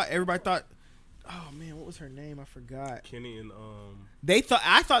that I thought everybody thought. Oh man, what was her name? I forgot. Kenny and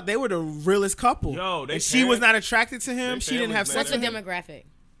I thought they were the realest couple. Yo, they and she was parents- not attracted to him. they She didn't have families, sex What's the with him. demographic?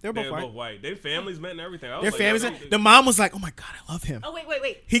 They're they're both both white. white. Their families met and everything. I was Their like, families. yo, The mom was like, "Oh my God, I love him." Oh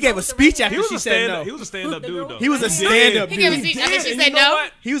wait. He gave a With the speech red after hair? she said no. He was a stand-up The dude girl- though. He was a He stand-up He gave a dude. speech after she And said you know no.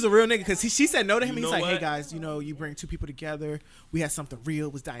 what? He was a real nigga because she said no to him. You He's know like, "Hey what? guys, you bring 2 people together. We had something real.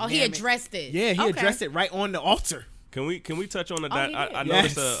 It was Oh, dynamic." he addressed it. Yeah, he Okay. addressed it right on the altar. Can we touch on the? Oh, he I did.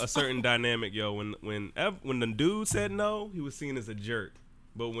 noticed Yes. a certain dynamic, yo. When the dude said no, he was seen as a jerk,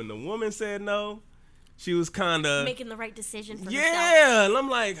 but when the woman said no, she was kind of Making the right decision for herself. yeah. And I'm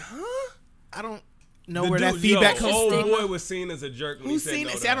like, huh? I don't know The where that dude- feedback yo, comes old from. boy was seen as a jerk when Who's he said seen no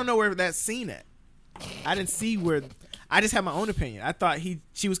it? to See, I her. don't know where that's seen at. I didn't see where. I just had my own opinion. I thought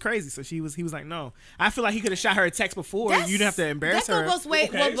she was crazy, so he was like, no. I feel like he could have shot her a text before. You didn't have to embarrass her. That goes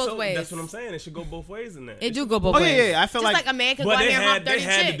both ways. That's what I'm saying. It should go both ways in that. It do go both ways. Yeah. I feel just like a man could go out here and hump 30 They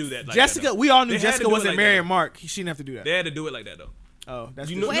had chicks. to do that. Like Jessica. that, we all knew They had to Jessica do it wasn't like marrying that, Mark. She didn't have to do that. They had to do it like that though. Oh, that's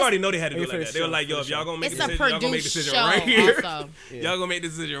You already know they had to do it for like the that. They were show, like, for yo, the if y'all show. gonna make It's the a decision, y'all gonna make the produced decision show right here. also. Y'all gonna make the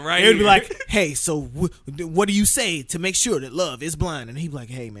decision right They here. would be like, hey, so what do you say to make sure that love is blind? And he'd be like,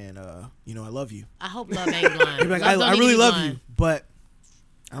 hey, man, I love you. I hope love ain't blind. He'd be like, Love don't I need to really be love blind. you, but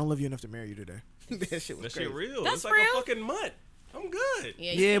I don't love you enough to marry you today. That shit was that crazy. shit real. That's It's like real. a fucking mutt. I'm good.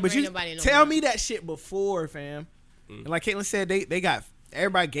 Yeah, Yeah, but marry you nobody no tell more. me that shit before, fam. And like Caitlin said, they got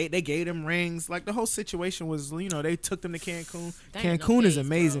everybody gave them rings. Like the whole situation was, they took them to Cancun. That ain't Cancun no is days,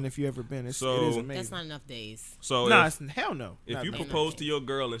 amazing bro. if you ever been. It is So- amazing. That's not enough days. So No, if, hell no. if Not you no. propose to your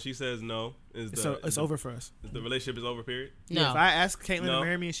girl and she says no, it's over for us. The relationship is over. Period. No. If I ask Caitlin No. to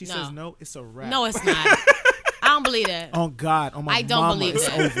marry me and she No. says no, it's a wrap. No, it's not. I don't believe that. On God, on my I don't mama, believe it's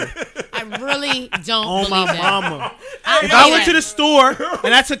that. over. I really don't On believe my that. mama. I don't If I believe went to that. the store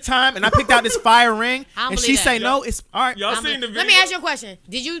and I took time and I picked out this fire ring I don't and she believe say that. no, it's all right. Y'all seen the video? Let me ask you a question.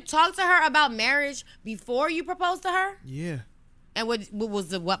 Did you talk to her about marriage before you proposed to her? Yeah. And what was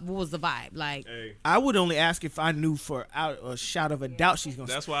the vibe like? Hey, I would only ask if I knew for out a shot of a doubt she's gonna.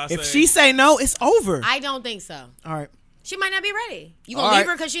 That's why I if say- she say no, it's over. I don't think so. All right. She might not be ready. You All gonna leave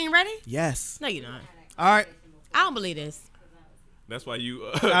right. her because she ain't ready? Yes. No, you're not. All right. I don't believe this. that's why you.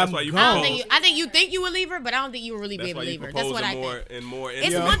 I'm That's why you gone. I don't propose. think you. I think you think you would leave her, but I don't think you would really be That's able why to you leave her. That's propose what I in more think. in more. It's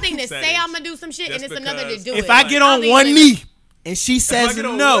intimate one thing to say settings. I'm gonna do some shit, Just and it's another to because- do If it. I get I on don't think one you knee and she If I says get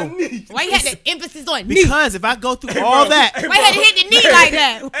on no, one knee- Why you had the emphasis on knee? because if I go through all that, Why you had to hit the knee like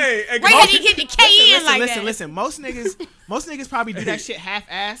that? Hey, Why you had to hit the K in like that? listen. Most niggas probably do that shit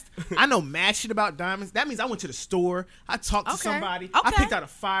half-assed. I know mad shit about diamonds. That means I went to the store. I talked to Okay. somebody. I Okay. picked out a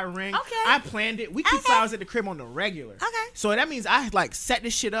fire ring. Okay. I planned it. We keep Okay. flowers at the crib on the regular. Okay. So that means I like set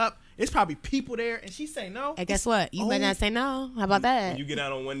this shit up. It's probably people there, and she say no. And guess what? You better not say no. How about that? You get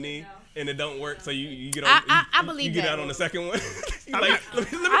out on one knee and it don't work, so you get on. I you believe get that. out on the second one. You I'm like, not-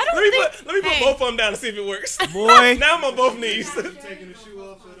 let me don't think- put hey. both of them down to see if it works. Boy. Now I'm on both knees. Taking the shoe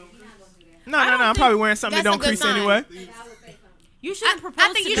off so it don't crease. No. I'm probably wearing something that that's a don't good crease sign. anyway. You shouldn't I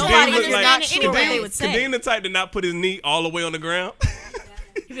propose think to you should nobody look understand like- it anyway. anyway. They would say. Kadeem the type to not put his knee all the way on the ground.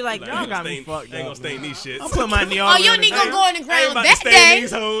 You'd be like, Like, y'all I ain't got me ain't fucked gonna up, stain these shits. I'm putting my knee all Oh, the way your on the knee gonna ground. go on the I ain't ground about to that stain day.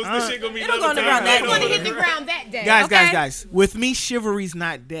 these hoes. This shit gonna be It'll double go on the time. ground that It's gonna day. hit the ground that day. Guys, okay? guys. With me, chivalry's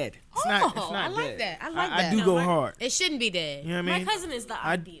not dead. It's not Oh, I like dead. that. I like I that. do No, go my- hard. It shouldn't be dead. You know what I My mean? cousin is the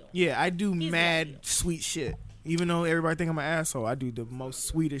I ideal. do He's the mad ideal. sweet shit. Even though everybody think I'm an asshole, I do the most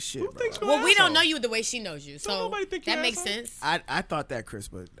sweetest shit. Bro. thinks Well, we asshole? don't know you the way she knows you, so nobody think you that makes asshole? sense. I thought that, Chris,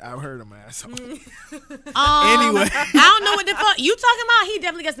 but I heard I'm an asshole. Anyway, Anyway. I don't know what the fuck you talking about. He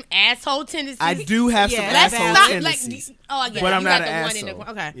definitely got some asshole tendencies. I do have some Yeah, Let's asshole stop. tendencies, Like, oh, I get but it. I'm You not got an the one in asshole.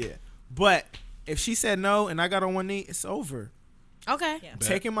 the okay. Yeah, but if she said no and I got on one knee, it's over. Okay. Yeah.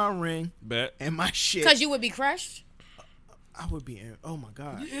 Taking my ring Bet. and my shit. Because you would be crushed. I would be in. Oh my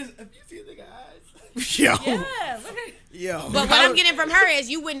god. If you see the eyes. Yo, Yeah, look at yo. But what I'm getting from her is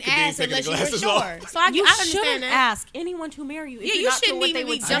you wouldn't ask taking unless the you were glasses sure. off. So I you understand shouldn't that. ask anyone to marry you. If Yeah, you're you not sure shouldn't what even they be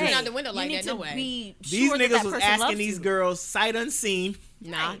would jumping say. out the window like you that, need no to way. be These sure niggas that was person asking loves these you. girls sight unseen.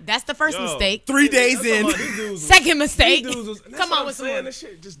 Nah, that's the first Yo. mistake. 3 days in. Second mistake. Come on with some more. This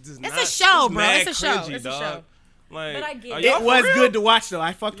shit just does It's not. a show, bro. mad It's a show. cringy, It's a dog. show. Like, But I get are it. y'all It for was real? good to watch though.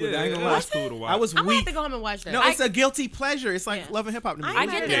 I fucked with it. I Yeah, ain't it gonna lie. was cool to watch. I was I'm gonna have weak. to go home and watch that. No, it's a guilty pleasure. It's like Yeah. Love and Hip Hop to me. I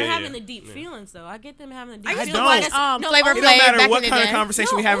get them Yeah, having yeah. the deep feelings though. I get them having the deep I used feelings. to don't. watch No, Flavor only- It don't Flav matter back what in the kind of day.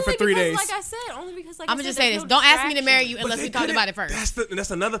 conversation we having for only 3 because, days. Like I said, only because like I'm I gonna just said, say there's this: no don't ask me to marry distraction. you But unless they we talked couldn't- about it first.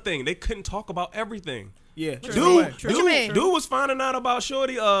 That's another thing. They couldn't talk about everything. Yeah. Dude, What you mean? dude was finding out about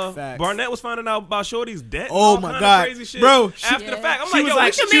Shorty. Facts. Barnett was finding out about Shorty's debt. and Oh all my kind of God. crazy shit Bro, after the Yeah. fact, I'm She like, was yo, like,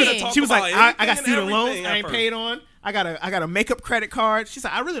 we should she was- have talked She was like, about I got anything and student loans everything I at ain't first. paid on. I got a makeup credit card. She's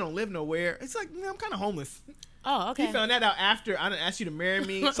like, I really don't live nowhere. It's like, I'm kind of homeless. Oh, okay. He found that out after I didn't ask you to marry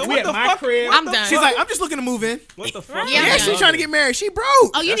me. So we what at the my fuck? crib. I'm done. She's like, I'm just looking to move in. What the fuck? Yeah, Yeah, I'm she's done. trying to get married. She broke.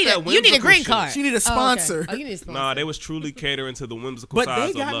 Oh, you That's need that a whimsical green shit. card. She need a Oh, okay. sponsor. Oh, you need a sponsor. Nah, they was truly catering to the whimsical But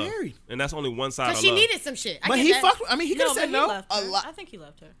sides they got of love. married. And that's only one side Because of she love. needed some shit. I But get he that. fucked. I mean, he could have but said he no left a her. lot. I think he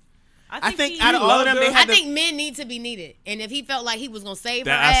left her. I think he- out of all of them, loved they her. I had think men need to be needed, and if he felt like he was gonna save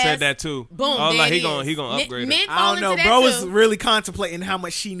her That I ass, said that too. boom, I was like, there he it gonna is. upgrade Men it. fall I don't into know. that Bro was too. really contemplating how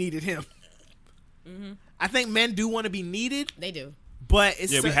much she needed him. Mm-hmm. I think men do want to be needed, They do. but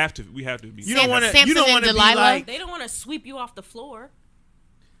it's Yeah, we have to. We have to be. you don't want to. Samson You don't and want to be Delilah. like. They don't want to sweep you off the floor.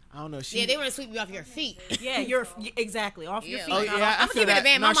 I don't know. She, Yeah, they want to sweep you off your feet. Yeah, you're exactly off your Yeah. feet. Oh not yeah, off- I I'ma feel keep it a that.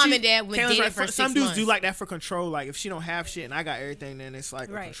 band. My mom and dad were Kayla's dating right. for Some 6 dudes months. do like that for control. Like if she don't have shit and I got everything, then it's like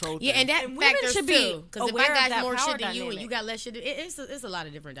Right. a control Yeah, thing. and that And women factors should be too. Because if I aware of got that more power shit than you and dynamic. you got less shit, it's a lot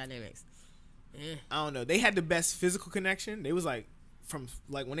of different dynamics. I don't know. They had the best physical connection. They was like from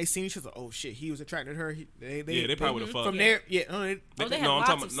like when they seen each other. Oh shit, he was attracted to her. They probably would've fucked. From there. Yeah. No, Oh, they had no, I'm lots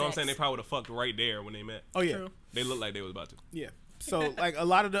talking. of No, I'm sex. saying they probably would have fucked right there when they met. oh yeah. True. They looked like they was about to. Yeah. So like a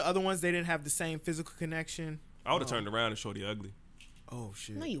lot of the other ones, they didn't have the same physical connection. I would have turned around and shorty ugly. Oh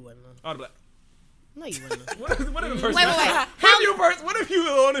shit. No, you wouldn't. I would have. No, you wouldn't. What if the person? Wait. What if you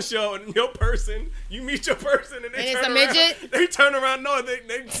were on the show and your person, you meet your person and they And it's turn a around, midget? They turn around. No,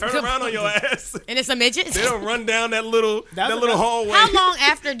 they turn around on your ass. And it's a midget. They don't run down that little hallway. How long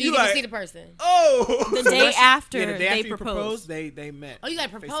after do you You get like- to see the person? Oh, The day after Yeah, the day they after you proposed. they met. Oh, you got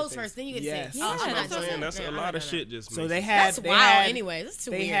to face propose face. first, then you get Yes. to see. Yeah, Oh, that's I'm what not I'm doing saying that. that's a No, lot no, of no. shit. Just So makes they it- had That's they wild. had Anyway, that's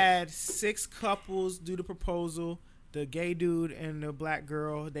too they weird. had 6 couples do the proposal. The gay dude and the black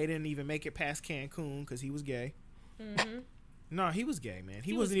girl, they didn't even make it past Cancun because he was gay. No, he was gay, man.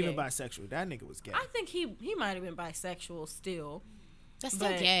 He He was wasn't even gay. bisexual. That nigga was gay. I think he might have been bisexual still. That's still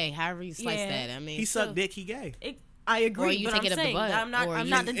But- gay. However you slice Yeah. that. I mean, He still- sucked dick. He gay. I agree, Or you but take I'm it up the saying butt, I'm not or you-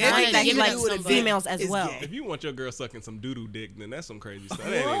 not Anything denying that he give it up likes to somebody. females as is well. gay. If you want your girl sucking some doo doo dick, then that's some crazy stuff.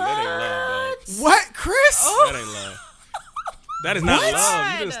 That ain't love, dog. What, Chris? That ain't love. That is not What?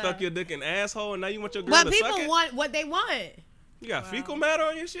 love. You done stuck your dick in asshole, and now you want your girl But to people suck it. want what they want. You got fecal matter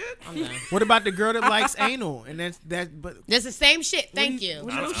on your shit. What about the girl that likes anal? And that's that. But That's the same shit. Thank do you.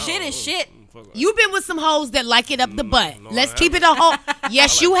 I don't Shit know. is shit. Fuck that. You've been with some hoes that like it up the butt. no, Let's I keep it haven't. a whole.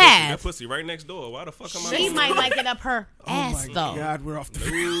 Yes, I you like pussy. have. That pussy right next door. Why the fuck am I? She going might there? like it up her ass though. God, we're off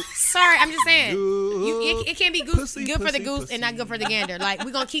the. Sorry, I'm just saying. It can't be goose, Pussy, good for the pussy, goose pussy. and not good for the gander. Like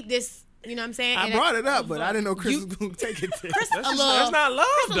we're gonna keep this. You know what I'm saying? I And brought it up, but I didn't know Chris was gonna take it there. That's, a just, little- that's not love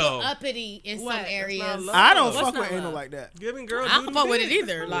It's a little though. uppity in What? some That's areas. not love. I don't What's fuck not with anal love? like that. Giving girl. I don't doo-doo fuck with it dick.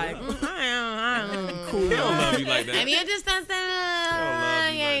 either. Like, I Cool. He don't love you like that. I mean, it just doesn't. don't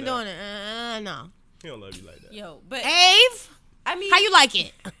love you You ain't like doing it. No. He don't love you like that. Yo, but Ave, I mean, how you like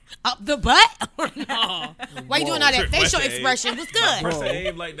it? Up the butt? Or no? Why you doing all that Trick facial question, Abe. expression? What's good? Pressing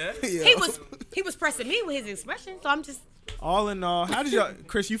Abe like that. Yeah. He was pressing me with his expression, so I'm just. All in all, how did y'all,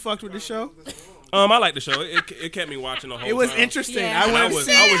 Chris? You fucked with the show? I like the show. It kept me watching the whole It was time. interesting. Yeah. I And went I to was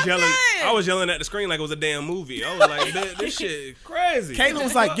see. yelling. I was yelling at the screen like it was a damn movie. I was like, this shit crazy. Caitlin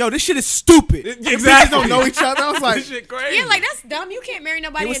was like, "Yo, this shit is stupid. Exactly. Bitches don't know each other." I was like, this shit crazy. Yeah, like that's dumb. You can't marry "It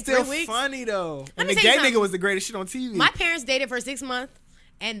nobody was in still 3 weeks. funny though." And me the tell you gay something. nigga was the greatest shit on TV. My parents dated for 6 months,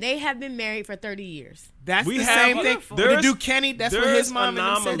 and they have been married for 30 years. That's We the have- same thing. Wonderful. The There's- dude Kenny, that's what his mom and them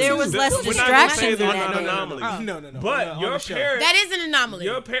said. anomalies. There was less We're not gonna say distractions there's in not that. anomalies. No. But on your the show. parents, That is an anomaly.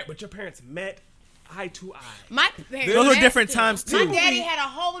 but your parents met eye to eye. My parents. Those were met- different times My too. daddy had a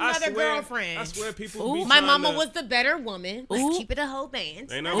whole I nother swear, girlfriend. I swear, people. Be My trying mama to- was the better woman. Let's keep it a whole band.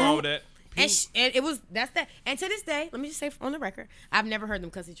 Ain't nothing wrong with that. And it was that's that. And to this day, let me just say on the record, I've never heard them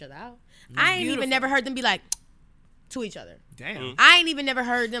cuss each other out. I ain't even never heard them be like to each other. Damn. I ain't even never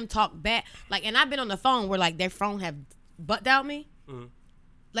heard them talk back. Like, and I've been on the phone where like their phone have butt dialed me.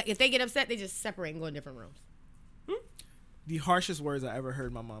 Like if they get upset, they just separate and go in different rooms. The harshest words I ever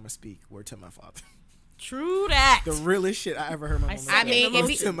heard my mama speak were to my father. True that. The realest shit I ever heard my mama I say mean, if was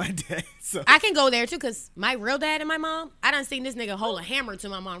he- to my dad. So I can go there too, cause my real dad and my mom, I done seen this nigga hold a hammer to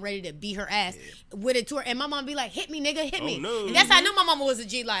my mom, ready to beat her ass with it to her, and my mom be like, "Hit me, nigga, hit me." no. And that's how I knew my mama was a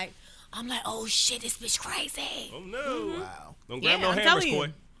G. Like, I'm like, "Oh shit, this bitch crazy." Oh no! wow. Don't grab no I'm hammers, telling you.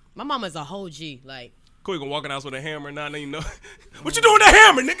 Coy. My mama's a whole G. Like, Coy gonna walk in the house with a hammer now. Then you know what you doing with that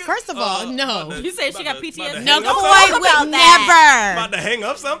hammer, nigga? first of all, no. You said she got about to- PTSD. No, hang up Coy something? would About never. to hang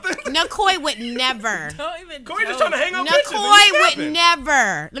up something? No, Coy would never. Don't even. Coy just trying to hang up No, pictures. Coy and would snapping.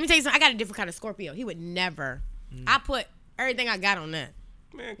 never. Let me tell you something. I got a different kind of Scorpio. He would never. I put everything I got on that.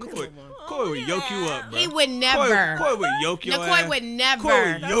 Man, Coy would yoke you up, bro. He would never. Coy would yoke your No, ass. Coy would never.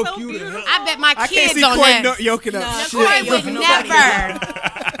 Coy would yoke so you the beautiful. hell. I bet my I can't kids see on Coy that. yoking up No, shit. Coy would never.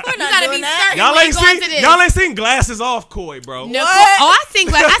 You gotta be certain Y'all when ain't you go into seen this. y'all ain't seen glasses off Coy, bro. No, I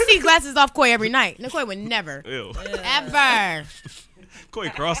see glasses off Coy every night. No, Coy would never. Ew. Ever. Coy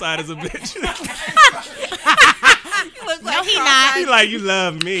cross-eyed as a bitch. No, he not. He like, you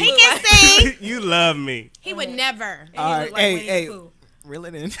love me. He can sing. You love me. He would never. All right, hey, reel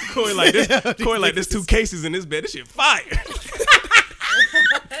it in. Coy like this 2 cases in this bed. This shit fire.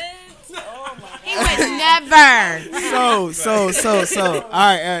 He would never. So. All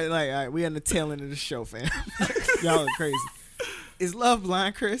right. We on the tail end of the show, fam. Y'all are crazy. Is love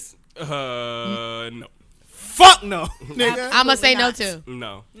blind, Chris? No. Fuck no, nigga. I'm gonna say no not. too.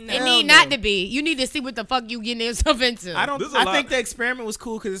 No. It need not to be. You need to see what the fuck you getting yourself into. I don't. There's a I lot- think the experiment was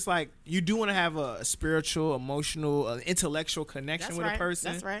cool because it's like you do want to have a spiritual, emotional, intellectual connection That's with right. a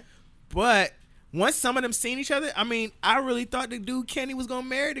person. That's right. But once some of them seen each other, I mean, I really thought the dude Kenny was gonna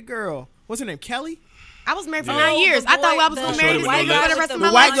marry the girl. What's her name? Kelly? I was married for Yeah. 9 years. the I thought boy- I was the gonna shorty marry with this no nigga for the legs. rest of The my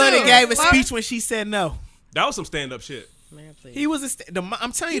The life. white girl that too. gave a Fuck. speech when she said no. That was some stand up shit. Man, please. He was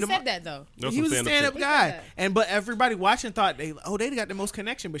I'm telling He you, said that though. That was he some was a stand-up stand-up shit. guy, that. and but everybody watching thought they got the most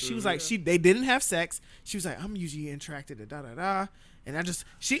connection. But she was like, they didn't have sex. She was like, I'm usually attracted to da da da, and this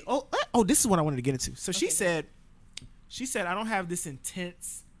is what I wanted to get into. So she said, I don't have this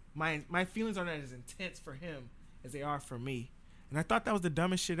intense. My feelings are not as intense for him as they are for me, and I thought that was the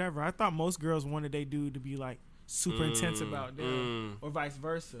dumbest shit ever. I thought most girls wanted their dude to be like super intense about them, or vice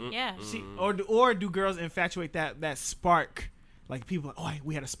versa. Yeah. Or do girls infatuate that spark? Like people, like, oh,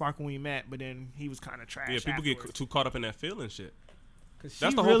 we had a spark when we met, but then he was kind of trash. Yeah, people afterwards. get too caught up in that feeling shit. 'Cause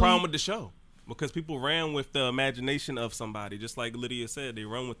That's she the whole really- problem with the show. Because people ran with the imagination of somebody. Just like Lydia said, they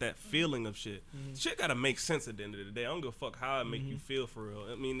run with that feeling of shit. Shit got to make sense at the end of the day. I don't give a fuck how it make you feel for real.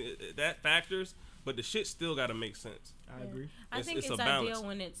 I mean, that factors, but the shit still got to make sense. I agree. I think it's it's a balance. ideal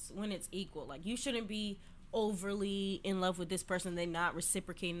when it's equal. Like you shouldn't be overly in love with this person, they're not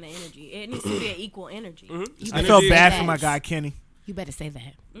reciprocating the energy. It needs to be an equal energy. I felt bad for that. my guy Kenny. You better say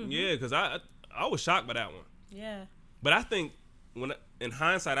that. Yeah, because I was shocked by that one. Yeah. But I think in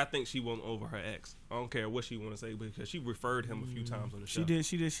hindsight, I think she won over her ex. I don't care what she want to say because she referred him a few times on the show.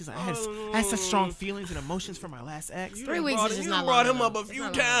 She did. She's like, I had such strong feelings and emotions for my last ex. You 3 done weeks brought is him- just you not done brought long him up enough. a It's few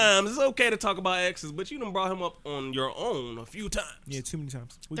not long times. It's okay to talk about exes, but you done brought him up on your own a few times. Yeah, too many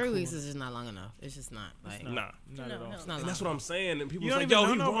times. 3 weeks is just not long enough. It's just not like. Nah. Not at all. It's not And long that's what I'm saying. And people You say, don't yo,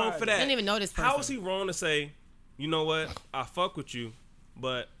 even he know wrong nobody. for that. Didn't even know this How person. is he wrong to say, you know what? I fuck with you,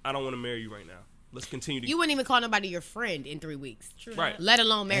 but I don't want to marry you right now. Let's continue to You wouldn't even call nobody your friend in 3 weeks. True. Right. Let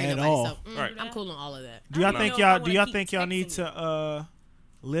alone marry At nobody. all. So Right. I'm cool on all of that. Do y'all I think don't know if I y'all? Do wanna y'all keep think y'all need texting to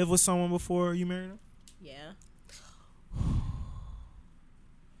live with someone before you marry them? Yeah.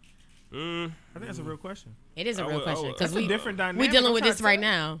 I think that's a real question. It is a I real would- question That's That's because a we different dynamic. we dealing I'm with trying this to right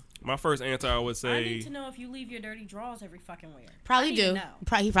tell you. now. My first answer, I would I say, need to know if you leave your dirty drawers every fucking where. Probably I need do. to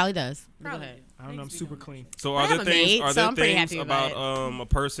know. He probably does. Go Probably ahead. I don't know. I'm super clean. so I are there have a things? maid, Are so there I'm pretty things happy about about a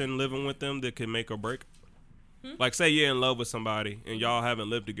person living with them that can make or break? Like, say you're in love with somebody and y'all haven't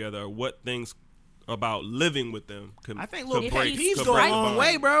lived together. What things about living with them could I think could little break, peeves could go a break the long bond?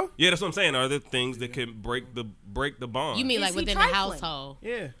 way, bro. Yeah, that's what I'm saying. Are there things that can break the bond? You mean Is like he within the trifling? household?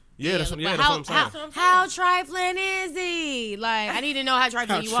 Yeah. Yeah, that's what, but yeah, that's what I'm saying. how trifling is he? Like, I need to know how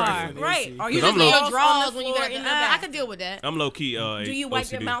trifling you are. trifling is Right. he? Are Cause you I'm just low- your Your drawers drawers when you get in the I back? could deal with that. I'm low key. Do you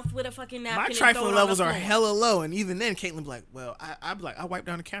wipe your OCD. mouth with a fucking napkin? My and trifling throw it on levels the are floor? hella low, and even then, Caitlin be like, "Well, I'd be like, I wipe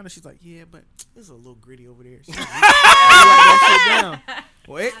down the counter." She's like, "Yeah, but it's a little gritty over there." She's like, "You wipe that shit down."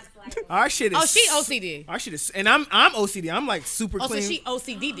 Well, our shit is. Oh, she OCD. Our shit is, and I'm OCD. I'm like super Oh, so clean. she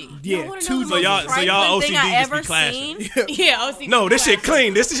OCDD. yeah, wanna know two. the So y'all most OCD thing I just be ever clashing. seen? Yeah, OCD. No, this shit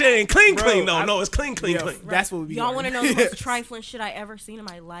clean. This shit ain't clean, Bro, clean. No, I- no, it's clean, clean, Yeah, clean. that's what we be. Y'all want to know the arguing. most trifling shit I ever seen in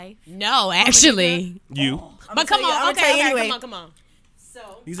my life? No, actually. You. But come tell you- on, I'ma okay, tell you okay, anyway. come on. So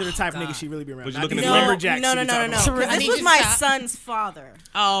These are the type of niggas she really be around. Was you Not looking these at no, lumberjacks no, she no, be no, talking no, about. no. I This need was you my to stop. son's father.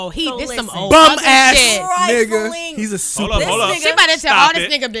 Oh, So this some listen. old Bum other ass shit. nigga. Trifling. He's a super. Hold up, hold up. This She about to tell Stop all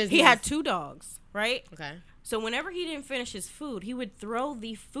this it. nigga business. He had 2 dogs, right? Okay. So whenever he didn't finish his food, he would throw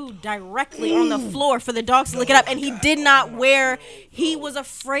the food directly on the floor for the dogs to lick it up. And he did not wear. He was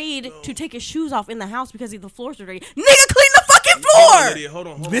afraid to take his shoes off in the house because the floors were dirty. Nigga, clean the fucking floor. Lydia, hold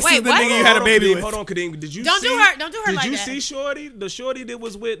on. This Wait, is the what? nigga you had a baby Kadeem, with. Hold on, Kadeem. Did you Don't see? do her- don't do her Did like you that. see Shorty? The Shorty that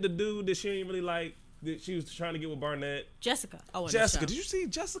was with the dude that she ain't really like. That she was trying to get with Barnett. Jessica. Oh, in the Jessica, show. did you see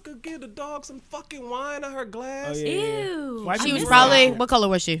Jessica give the dog some fucking wine in her glass? Oh, yeah. Ew. White She people was do probably, that. what color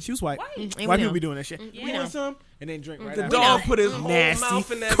was she? She was white. And White we people know. be doing that shit. You want some? And then drink right The after. dog put his whole Nasty.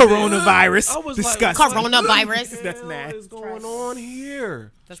 mouth in that Coronavirus. bitch. I was Disgusting. like, what Coronavirus. the That's hell nasty. is going on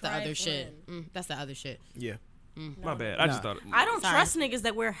here? That's the other shit. That's the other shit. Yeah. My bad. I just Nah. thought. I don't Sorry. trust niggas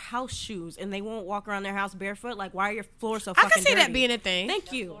that wear house shoes and they won't walk around their house barefoot. Like, why are your floors so I fucking can see dirty? that being a thing.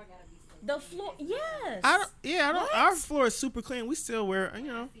 Thank you. The floor, yes. I don't. Our floor is super clean. We still wear,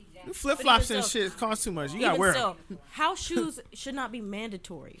 flip flops even and still- shit cost too much. You gotta Even wear still, 'em. house shoes should not be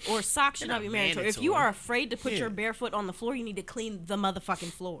mandatory, or socks should not be not mandatory. If you mandatory. are afraid to put Yeah. your barefoot on the floor, you need to clean the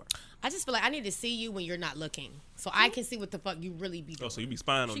motherfucking floor. I just feel like I need to see you when you're not looking, so I can see what the fuck you really be doing. Oh, so you be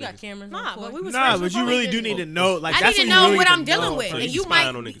spying on She got niggas. cameras. Nah, on but the we was Nah, friends but you before really we do did need it. to know. Like I that's need to when you know really what get I'm to dealing know. with, So you and be you spying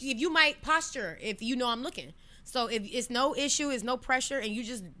might, on niggas. if you might posture if you know I'm looking. So if it's no issue, it's no pressure, and you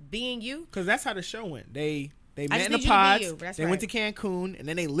just being you. Because that's how the show went. They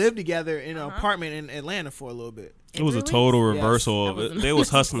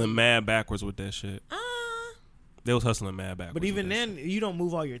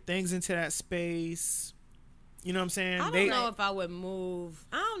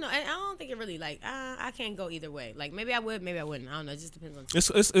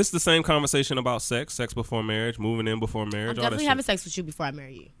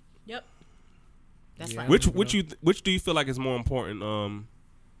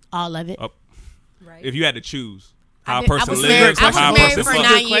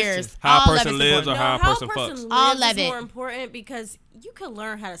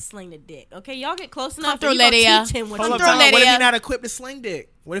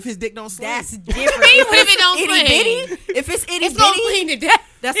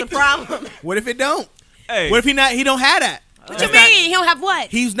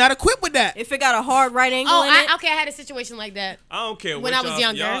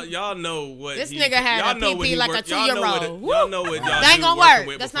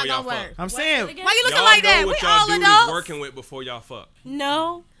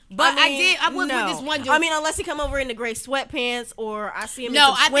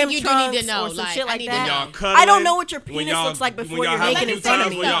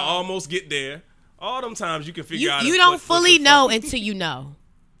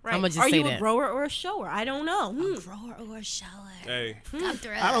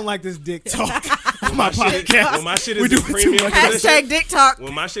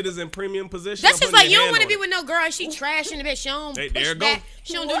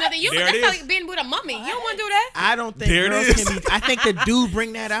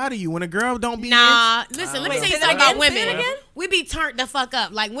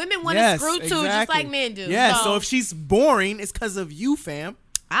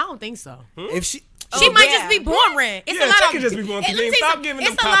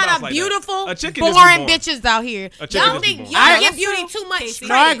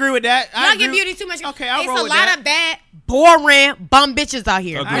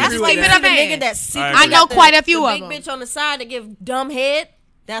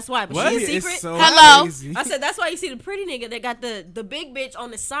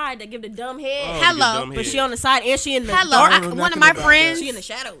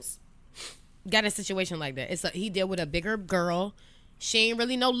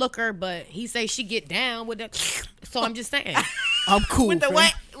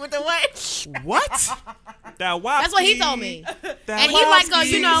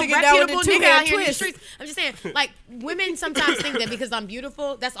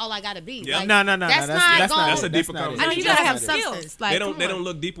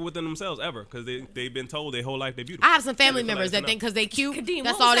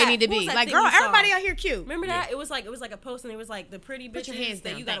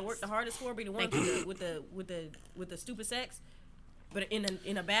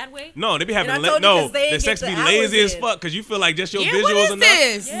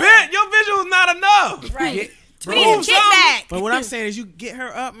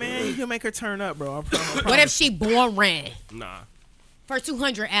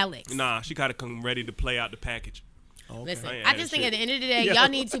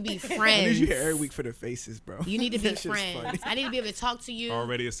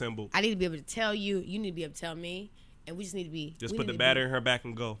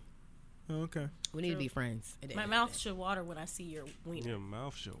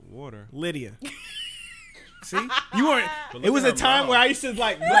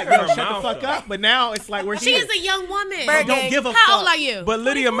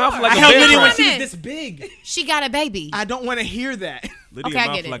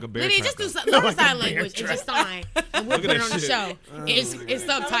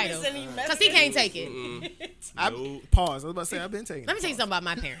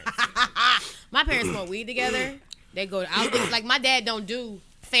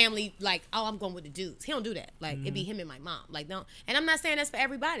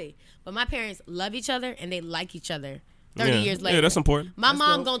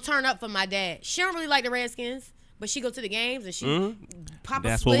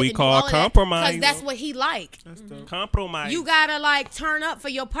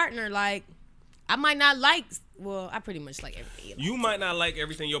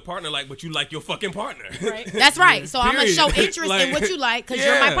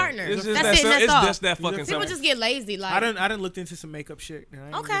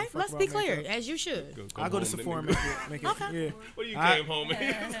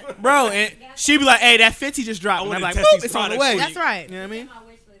right. That's right. You know what I mean? My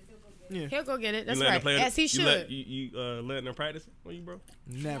wish list, super good. Yeah. He'll go get it. That's You letting her right. play As he you should. You letting her practice it for you, bro?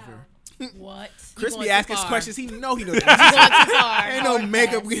 Never. What? Chris You be going asking too far. questions. He know he knows. You going too far. Ain't no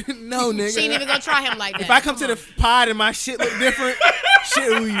makeup. No, nigga. She ain't even gonna try him like that. If I come to the pod and my shit look different, shit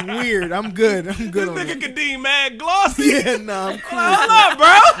will be weird. I'm good. I'm good on Nigga that. could deem mad glossy. Yeah, nah, I'm cool. Hold up,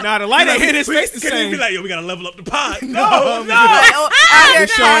 bro. Nah, the light ain't hit his face the Can he same. be like, yo, we gotta level up the pod? I'm No, good. no. The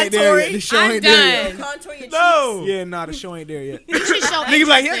show ain't there yet. The show I'm ain't there yet. done. Contour your cheeks. No. Yeah, nah, the show ain't there yet. You should show Niggas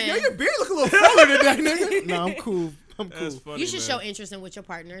like, interest yo, in- your beard look a little fuller today, nigga. Nah, I'm cool. I'm That's cool. funny, You should man. show interest in what your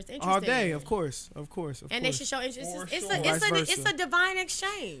partner is interested All day, in. of course. Of course. And they should show interest. It's Vice versa. a divine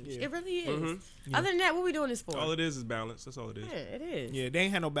exchange. It really is. Mm-hmm. Other than that, what we doing this for? All it is balance. That's all it is. Yeah, it is. Yeah, they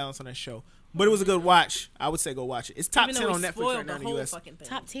ain't had no balance on that show. But it was a good watch. I would say go watch it. It's top Even 10 though on we Netflix spoiled right now the in the whole US. fucking thing.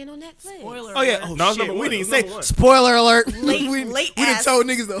 Top 10 on Netflix. Spoiler Oh, yeah. alert. Oh, No, it's shit. number We one. didn't It's say number one. spoiler alert. Late we ass. done told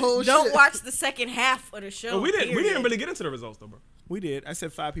niggas the whole Don't shit. watch the second half of the show. But we didn't period. really get into the results though, bro. We did. I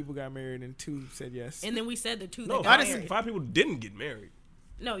said 5 people got married and 2 said yes. And then we said the two No, that got five, married. 5 people didn't get married.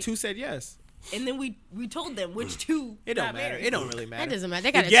 No, 2 said yes. and then we told them which two It don't got matter. married. It don't really matter. That doesn't matter.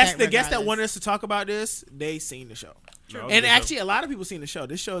 They got The to guests, check the guests that regardless. wanted us to talk about this, they seen the show. No, And actually, a lot of people seen the show.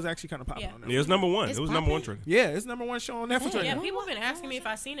 This show is actually kind of popular Yeah. on yeah, Netflix. it was number one. It's It was number one popping. trending. Yeah, it's number 1 show on Netflix right Yeah, now. people have been asking me if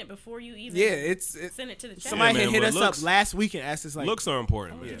I seen it before you even Yeah, it's sent it to the chat. somebody Yeah, had man, hit but us looks- up last week and asked us like, Looks are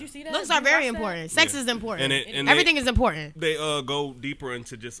important. Did you see that? Looks Did are you very watch that? important. Sex Yeah. is important. And Everything is important. They go deeper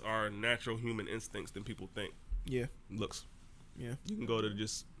into just our natural human instincts than people think. yeah, Looks. yeah. You can go to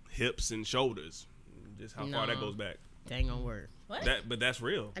just hips and shoulders. Just how far that No. goes back. That ain't gonna work. What? But that's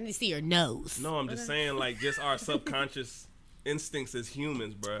real. I need to see your nose. No, I'm just saying, like, just our subconscious instincts as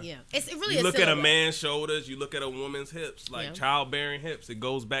humans, bruh. Yeah, it really You is. look at a silhouette. man's shoulders, you look at a woman's hips, like Yeah. childbearing hips. It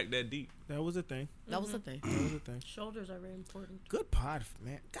goes back that deep. That was a thing. That was the thing. That was a thing. Shoulders are very important. Good pod,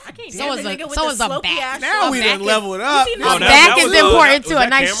 man. God I can't damn. stand So the is a- nigga with so the is a slopey back. ass Now shoulder. we back done is- leveled up. seen nigga. this Oh, back is was, important was too. that A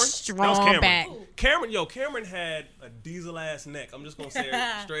nice Cameron? That was strong Cameron. back. Cameron had a diesel ass neck. I'm just gonna say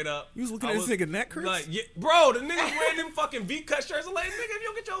it straight up. You was looking I at this nigga neck, Chris? Like, yeah, bro, the niggas wearing them fucking V cut shirts. I'm like, nigga, if you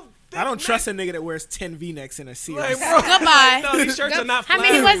don't get your thick I don't neck- trust a nigga that wears 10 V-necks in a Like, series. bro, Goodbye. No, these shirts are not How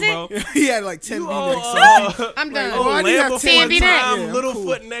many flattering, was it? bro. He had like 10 You V-necks. old, I'm done. Oh, I need to have 10 V-neck. time, Yeah, I'm little cool.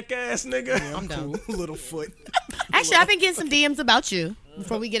 foot neck ass nigga. I'm done. Cool. Little foot. Actually, I've been getting some DMs about you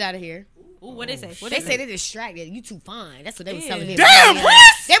before we get out of here. Ooh, what they say? What They say they're distracted. You too fine. That's what they was telling me. Damn,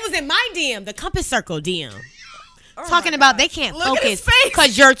 Chris! That was in my DM, the Compass Circle DM. Oh Talking my about God. they can't Look at his focus face.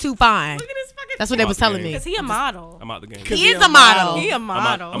 because you're too fine. Look at his fucking. That's what they I'm was out the telling game. me. Cause he a model. I'm out the game. He is a model. He a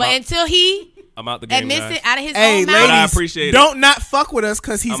model. I'm But out. until he I'm out the game. admits guys. it out of his Hey, own But I mouth. appreciate it. don't not fuck with us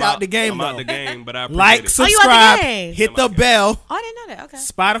because he's I'm out the game, I'm though. out the game, but I appreciate Like, it. Oh, you out the subscribe, game. hit I'm the out the bell. Oh, I didn't know that. Okay.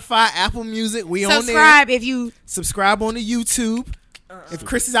 Spotify, Apple Music, we on there. Subscribe if you Subscribe on the YouTube. If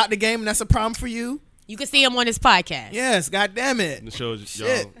Chris is out the game and that's a problem for you, can see him on this podcast. yes, god damn it. The show's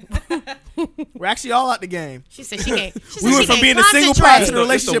Shit. y'all. We're actually all out the game. She said she can't. She said We she went from can't being a single pod to concentrate. the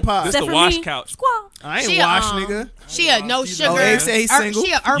relationship pod. This the Except for wash me. couch. Squall. I ain't She, washed, nigga. She a no sugar. Oh, Abe say he's single.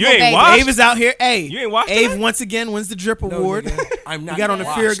 She a herbal You ain't baby. washed? Abe is out here. Hey, You ain't watched Abe it? once again wins the Drip Award. I'm We not. got on the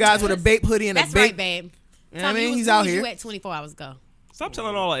washed. Fear Guys with a Bape hoodie and That's a Bape. right, babe. You know what I mean? Tommy, He's where out was here. you at 24 hours ago? Stop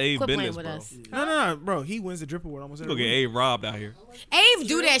telling all of Abe Quit business, playing bro. with us. No, bro. He wins the Drip Award almost You every go get week. Abe robbed out here. Abe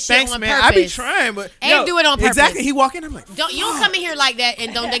do that shit Thanks, on man. purpose. I be trying, but Abe do it on purpose. Exactly. He walk in, I'm like, You don't come in here like that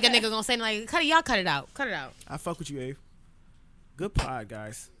and don't think a nigga gonna say like, y'all cut it out. Cut it out. I fuck with you, Abe. Good pod,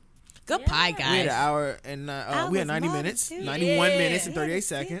 guys. Good pie, We had an guys. hour and we had 90 minutes, 91 minutes and 38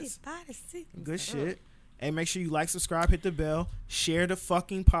 seconds. Good shit. Hey, make sure you like, subscribe, hit the bell, share the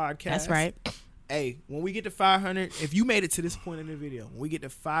fucking podcast. That's right. Hey, when we get to 500, if you made it to this point in the video, when we get to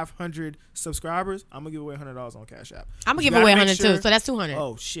 500 subscribers, I'm gonna give away $100 on Cash App. I'm gonna You give gotta away make 100 sure- too, so that's 200.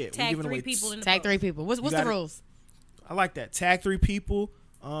 Oh shit, we Tag giving 3 away people in the Tag post. 3 people. What's the gotta- rules? I like that. Tag 3 people,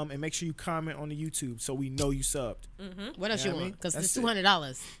 and make sure you comment on the YouTube so we know you subbed. What else Yeah, you I mean, want? Because that's it's it.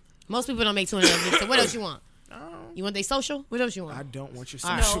 $200. Most people don't make $200. So what else you want? You want they social? What else you want? I don't want your All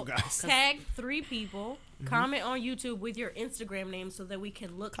right. social No, guys. tag 3 people. Comment on YouTube with your Instagram name so that we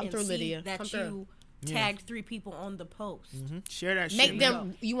can look Come and through, see Lydia. that Come you tagged 3 people on the post. Share that Make shit.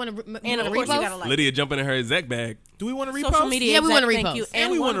 them. You want to? And of course, you gotta like Lydia jumping in her exec bag. Do we want to repost? social media. Yeah, we wanna exec, thank repost. you,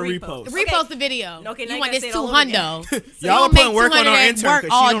 And we one wanna repost. Repost the video. Okay, now you you want gotta this say it all over again. 200. So Y'all you are don't putting make work on our 200 intern work 'cause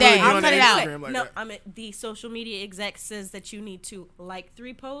she all don't really day. be I'll on cut the it out. Instagram like No, that. the social media exec says that you need to like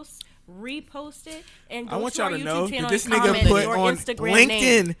 3 posts, repost it, and go I want to our y'all to YouTube know channel that this and nigga comment put your on Instagram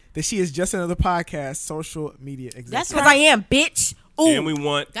LinkedIn name. that she is just another podcast social media executive. That's Because I am, bitch. Ooh. And we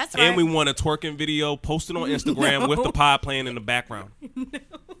want That's and right. we want a twerking video posted on Instagram with the pod playing in the background.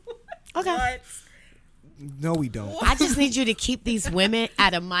 Okay. No, we don't. I just need you to keep these women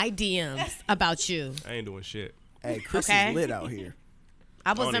out of my DMs about you. I ain't doing shit. Hey, Chris Okay. is lit out here.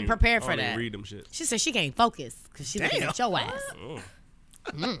 I wasn't prepared for I don't even that. read them shit. She said she can't focus because she looking at your ass.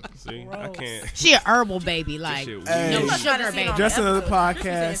 See, I can't. She a herbal baby, like shit Hey. no You must not sugar have seen baby. all Just the another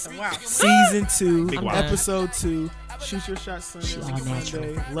episodes. podcast, She said, season 2, Big wow. episode 2. Shoot your shot Sunday. all natural.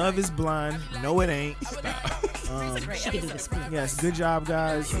 Monday. Love is blind. No, it ain't. She can do this. Yes, good job,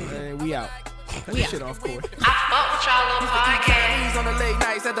 guys. We out. Cut this shit off court. He's on the late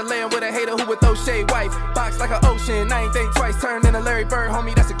nights at the land with a hater who would throw shade wife. Box like an ocean, I ain't think twice. Turn into Larry Bird,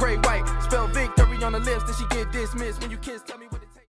 homie, that's a great white. Spell victory on the lips, then she get dismissed. When you kiss, tell me what